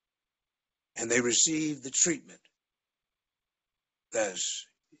 and they receive the treatment that's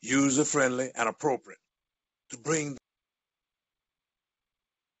user-friendly and appropriate to bring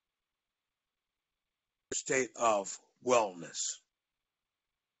the state of wellness.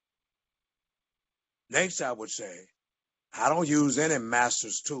 Next, I would say, I don't use any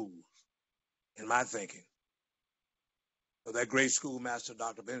master's tools in my thinking. But that great schoolmaster,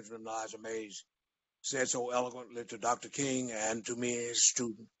 Dr. Benjamin Elijah Mays, said so eloquently to Dr. King and to me as a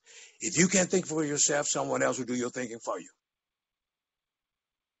student, if you can't think for yourself, someone else will do your thinking for you.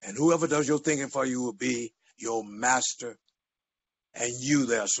 And whoever does your thinking for you will be your master and you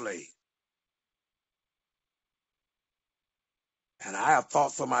their slave. And I have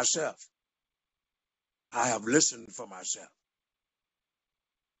thought for myself. I have listened for myself.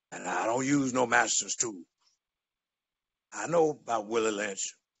 And I don't use no master's tool. I know about Willie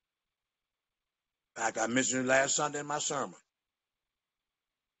Lynch. In fact, I mentioned it last Sunday in my sermon.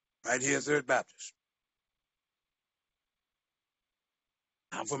 Right here at Third Baptist.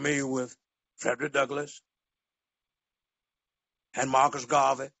 I'm familiar with Frederick Douglass and Marcus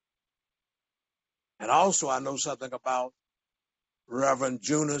Garvey And also I know something about Reverend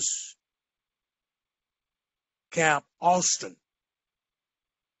Jonas Camp Austin,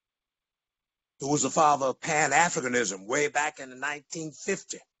 who was the father of Pan-Africanism way back in the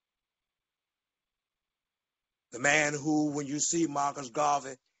 1950. The man who, when you see Marcus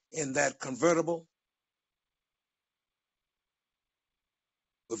Garvey in that convertible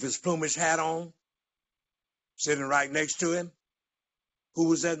with his plumage hat on, sitting right next to him, who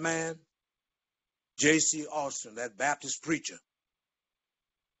was that man? J.C. Austin, that Baptist preacher,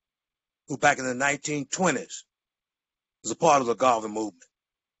 who back in the 1920s was a part of the Garvey movement.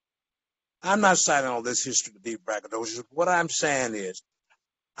 I'm not citing all this history to be braggadocious. What I'm saying is,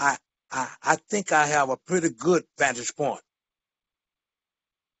 I think I have a pretty good vantage point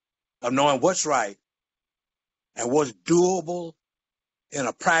of knowing what's right and what's doable in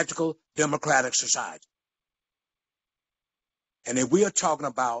a practical democratic society. And if we are talking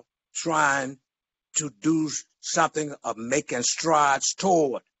about trying to do something of making strides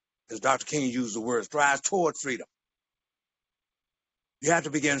toward, as Dr. King used the word, strides toward freedom, you have to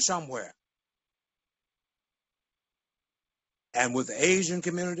begin somewhere. And with the Asian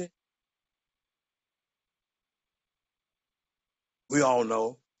community, we all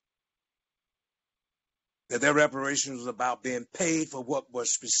know that their reparations was about being paid for what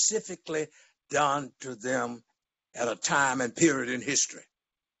was specifically done to them at a time and period in history.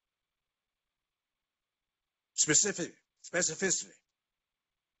 Specificity.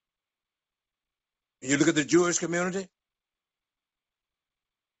 When you look at the Jewish community,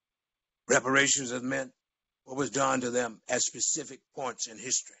 reparations have meant what was done to them at specific points in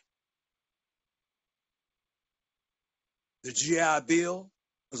history. The GI Bill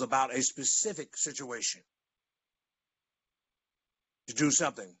was about a specific situation to do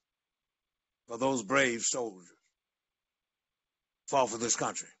something for those brave soldiers fought for this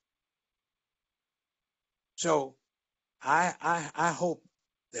country. So I hope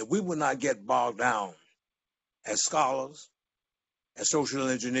that we will not get bogged down as scholars, as social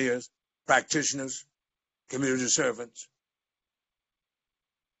engineers, practitioners, community servants,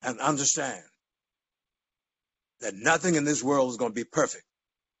 and understand that nothing in this world is going to be perfect.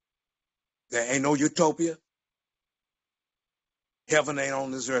 There ain't no utopia. Heaven ain't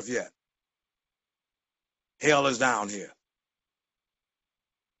on this earth yet. Hell is down here.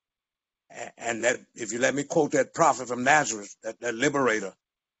 And that, if you let me quote that prophet from Nazareth, that liberator,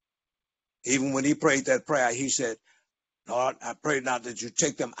 even when he prayed that prayer, he said, Lord, I pray not that you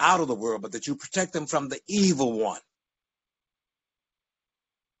take them out of the world, but that you protect them from the evil one.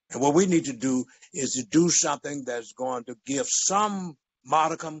 And what we need to do is to do something that's going to give some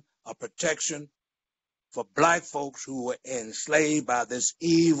modicum of protection for black folks who were enslaved by this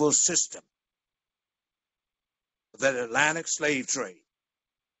evil system, that Atlantic slave trade,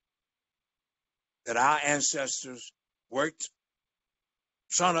 that our ancestors worked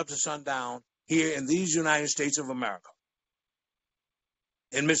sun up to sundown here in these United States of America,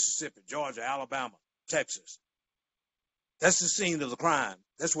 in Mississippi, Georgia, Alabama, Texas. That's the scene of the crime.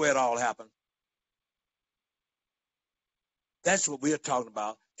 That's where it all happened. That's what we are talking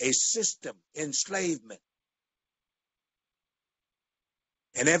about, a system, enslavement.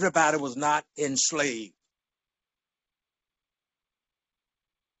 And everybody was not enslaved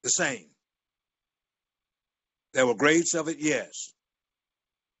the same. There were grades of it, yes.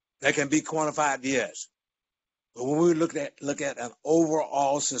 That can be quantified, yes. But when we look at an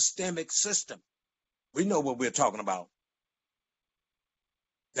overall systemic system, we know what we're talking about.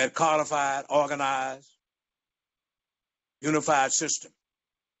 That codified, organized, unified system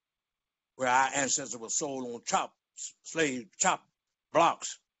where our ancestors were sold on slave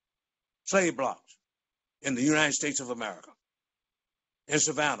blocks in the United States of America, in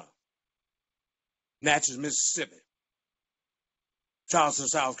Savannah, Natchez, Mississippi, Charleston,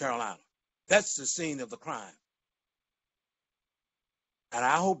 South Carolina. That's the scene of the crime. And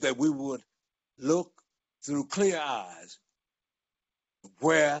I hope that we would look through clear eyes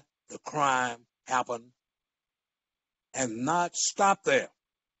where the crime happened and not stop there.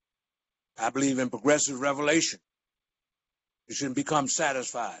 I believe in progressive revelation. You shouldn't become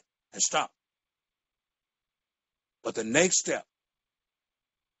satisfied and stop. But the next step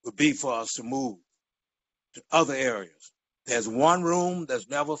would be for us to move to other areas. There's one room that's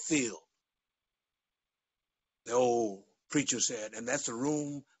never filled, the old preacher said, and that's the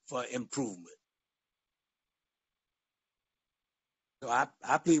room for improvement. So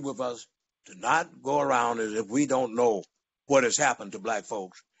I plead with us to not go around as if we don't know what has happened to black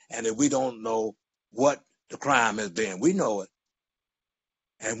folks and if we don't know what the crime has been. We know it.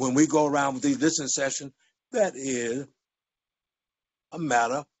 And when we go around with these listening sessions, that is a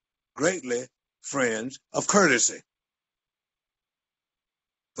matter greatly friends, of courtesy.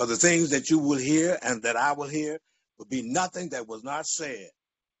 For the things that you will hear and that I will hear will be nothing that was not said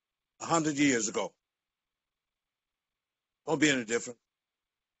 100 years ago. Don't be any different.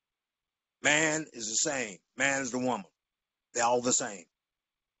 Man is the same. Man is the woman. They're all the same,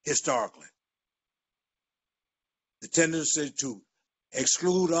 historically. The tendency to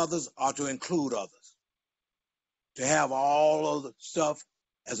exclude others or to include others, to have all of the stuff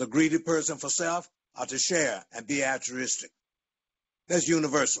as a greedy person for self or to share and be altruistic. That's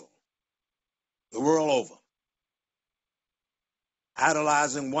universal, the world over.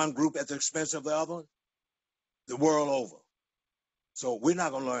 Idolizing one group at the expense of the other, the world over. So we're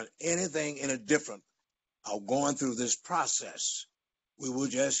not going to learn anything any different of going through this process. We will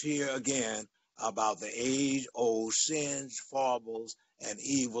just hear again about the age-old sins, foibles, and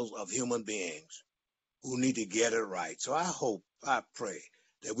evils of human beings who need to get it right. So I hope, I pray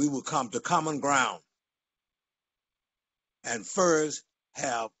that we will come to common ground and first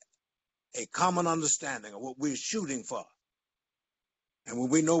have a common understanding of what we're shooting for. And when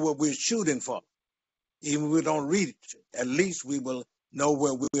we know what we're shooting for, even if we don't read it, at least we will know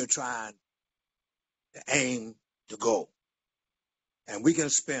where we're trying to aim to go. And we can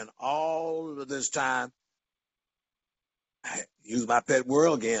spend all of this time, I use my pet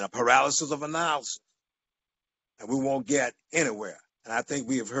word again, a paralysis of analysis, and we won't get anywhere. And I think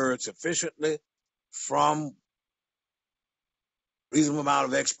we have heard sufficiently from reasonable amount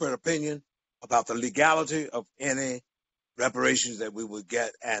of expert opinion about the legality of any reparations that we would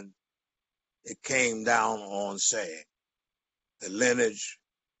get. And it came down on saying the lineage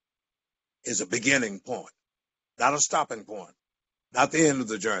is a beginning point, not a stopping point, not the end of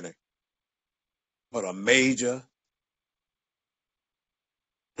the journey, but a major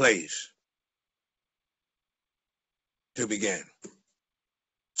place to begin.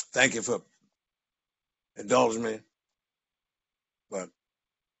 Thank you for indulging me, but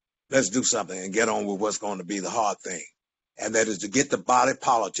let's do something and get on with what's going to be the hard thing, and that is to get the body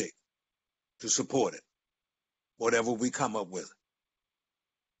politic to support it, whatever we come up with.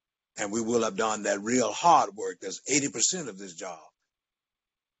 And we will have done that real hard work. That's 80% of this job.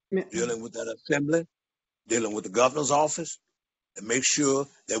 Dealing with that assembly, dealing with the governor's office, and make sure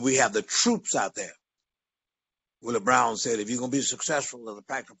that we have the troops out there. Willie Brown said, if you're going to be successful as a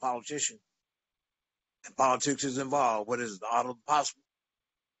practical politician, and politics is involved, what is it, the art of the possible?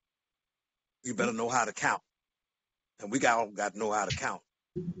 You better know how to count. And we got to know how to count,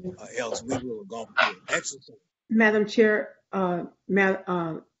 or else we will go through an exercise. Madam Chair,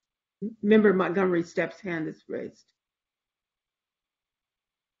 Member Montgomery Stepp's hand is raised.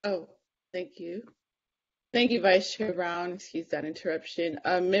 Oh, thank you. Thank you, Vice Chair Brown. Excuse that interruption.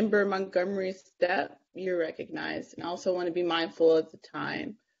 Member Montgomery Stepp, you're recognized. And I also want to be mindful of the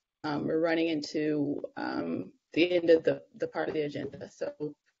time. We're running into the end of the part of the agenda. So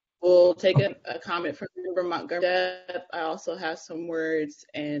we'll take a comment from Member Montgomery Stepp. I also have some words,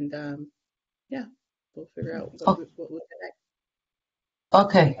 and yeah, we'll figure out what we'll do next.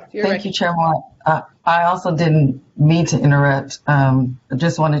 Okay, thank you, Chairman. I also didn't mean to interrupt. I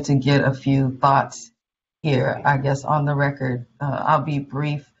just wanted to get a few thoughts here, I guess, on the record. I'll be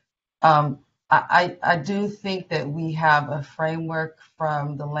brief. I do think that we have a framework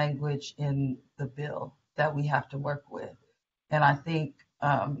from the language in the bill that we have to work with. And I think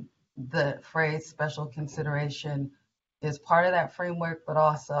the phrase special consideration is part of that framework, but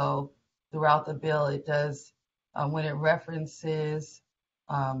also throughout the bill, it does, when it references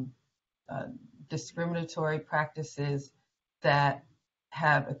discriminatory practices that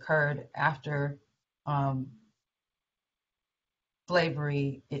have occurred after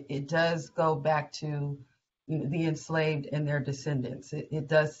slavery, it does go back to the enslaved and their descendants. It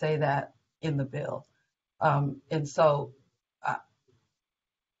does say that in the bill. And so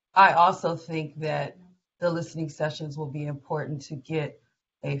I also think that the listening sessions will be important to get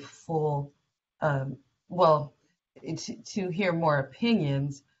a full, to hear more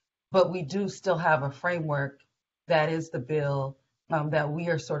opinions, but we do still have a framework that is the bill that we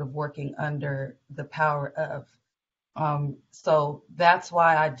are sort of working under the power of. So that's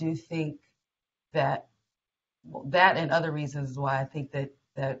why I do think that and other reasons why I think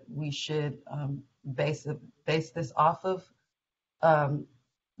that we should base this off of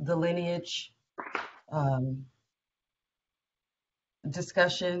the lineage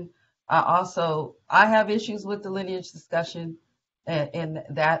discussion. I have issues with the lineage discussion and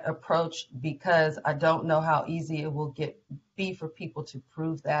that approach because I don't know how easy it will be for people to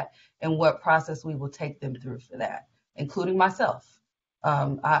prove that and what process we will take them through for that, including myself.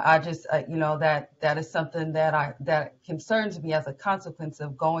 I just, that is something that concerns me as a consequence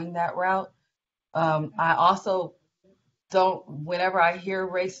of going that route. I also don't, whenever I hear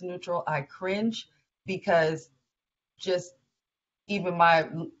race neutral, I cringe because just even my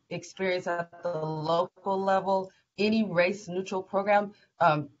experience at the local level, any race neutral program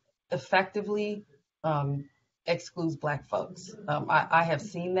effectively excludes Black folks. I have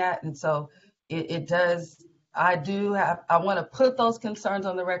seen that. And so it does, I want to put those concerns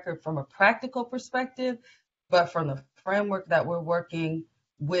on the record from a practical perspective, but from the framework that we're working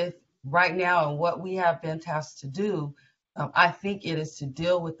with right now and what we have been tasked to do, I think it is to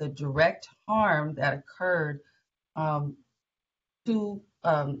deal with the direct harm that occurred um, to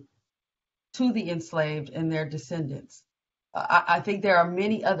the enslaved and their descendants. I think there are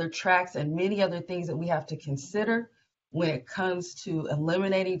many other tracks and many other things that we have to consider when it comes to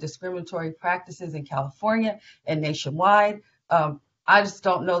eliminating discriminatory practices in California and nationwide. I just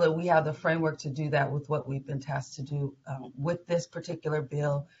don't know that we have the framework to do that with what we've been tasked to do with this particular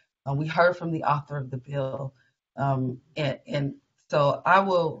bill. We heard from the author of the bill. And so I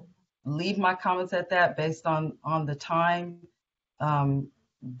will leave my comments at that based on the time.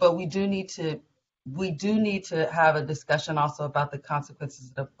 But we do need to have a discussion also about the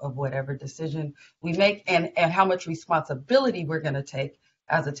consequences of whatever decision we make and how much responsibility we're going to take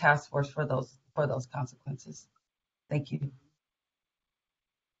as a task force for those consequences. Thank you.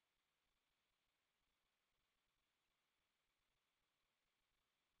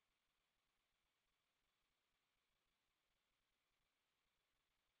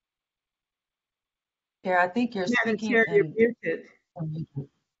 Chair, I think you're Madam speaking Chair, you're and muted.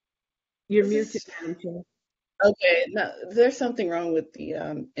 You're This muted, is Madam Chair. okay. No, there's something wrong with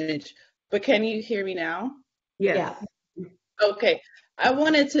the image, but can you hear me now? Yes. Okay. I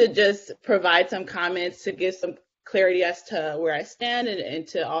wanted to just provide some comments to give some clarity as to where I stand and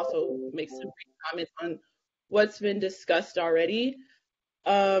to also make some brief comments on what's been discussed already.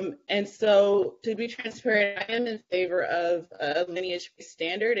 And so to be transparent, I am in favor of a lineage-based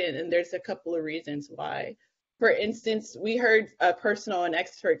standard, and there's a couple of reasons why. For instance, we heard a personal and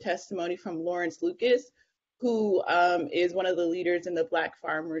expert testimony from Lawrence Lucas, who is one of the leaders in the Black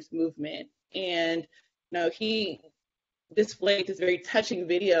Farmers Movement. And he displayed this very touching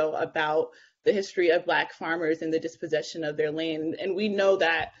video about the history of Black farmers and the dispossession of their land. And we know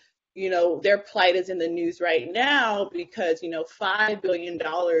that, their plight is in the news right now because, $5 billion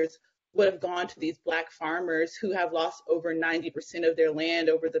would have gone to these Black farmers who have lost over 90% of their land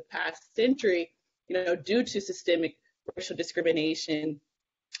over the past century, due to systemic racial discrimination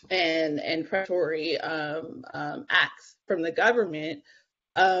and predatory acts from the government.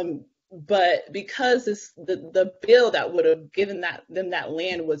 But because the bill that would have given them that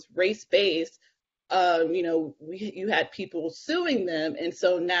land was race-based, you had people suing them, and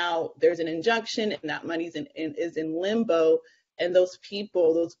so now there's an injunction, and that money is in limbo, and those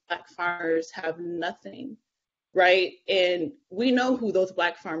people, those Black farmers, have nothing, right? And we know who those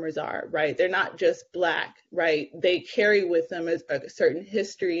Black farmers are, right? They're not just Black, right? They carry with them a certain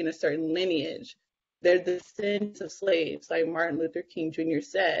history and a certain lineage. They're descendants of slaves, like Martin Luther King Jr.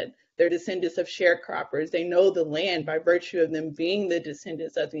 said. They're descendants of sharecroppers. They know the land by virtue of them being the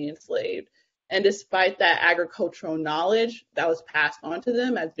descendants of the enslaved. And despite that agricultural knowledge that was passed on to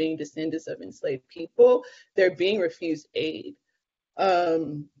them as being descendants of enslaved people, they're being refused aid.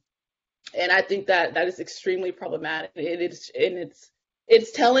 And I think that is extremely problematic.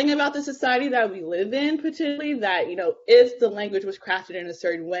 It's telling about the society that we live in, particularly that, if the language was crafted in a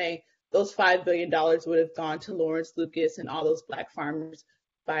certain way, those $5 billion would have gone to Lawrence Lucas and all those Black farmers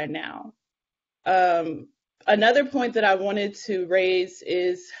by now. Another point that I wanted to raise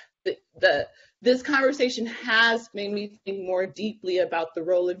is this conversation has made me think more deeply about the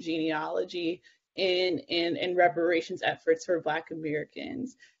role of genealogy in reparations efforts for Black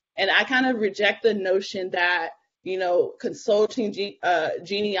Americans. And I kind of reject the notion that, consulting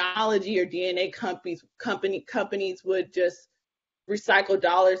genealogy or DNA companies would just recycle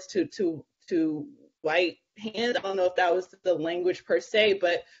dollars to white hands. I don't know if that was the language per se,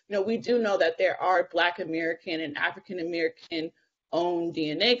 but we do know that there are Black American and African American owned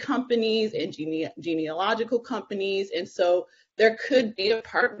DNA companies and genealogical companies, and so there could be a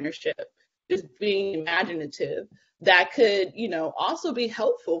partnership, just being imaginative, that could also be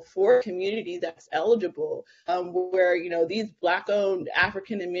helpful for a community that's eligible, where these Black-owned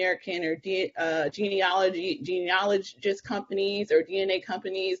African American or genealogist companies or DNA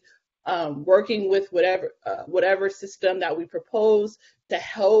companies working with whatever system that we propose to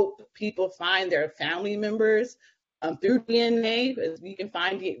help people find their family members through DNA, because you can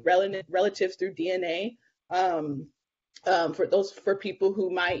find relatives through DNA, for people who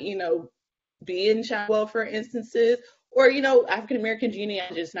might be in child welfare instances, Or, African American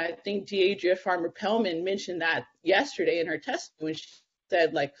genealogists, and I think Deidre Farmer-Pellman mentioned that yesterday in her testimony. She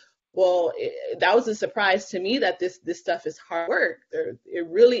said, like, well, that was a surprise to me that this stuff is hard work. It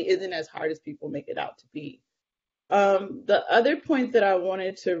really isn't as hard as people make it out to be. The other point that I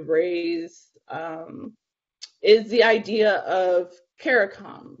wanted to raise is the idea of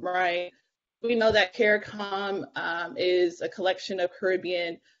CARICOM, right? We know that CARICOM is a collection of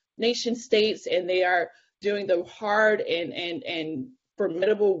Caribbean nation states, and they are doing the hard and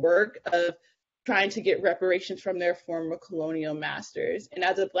formidable work of trying to get reparations from their former colonial masters. And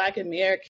as a Black American,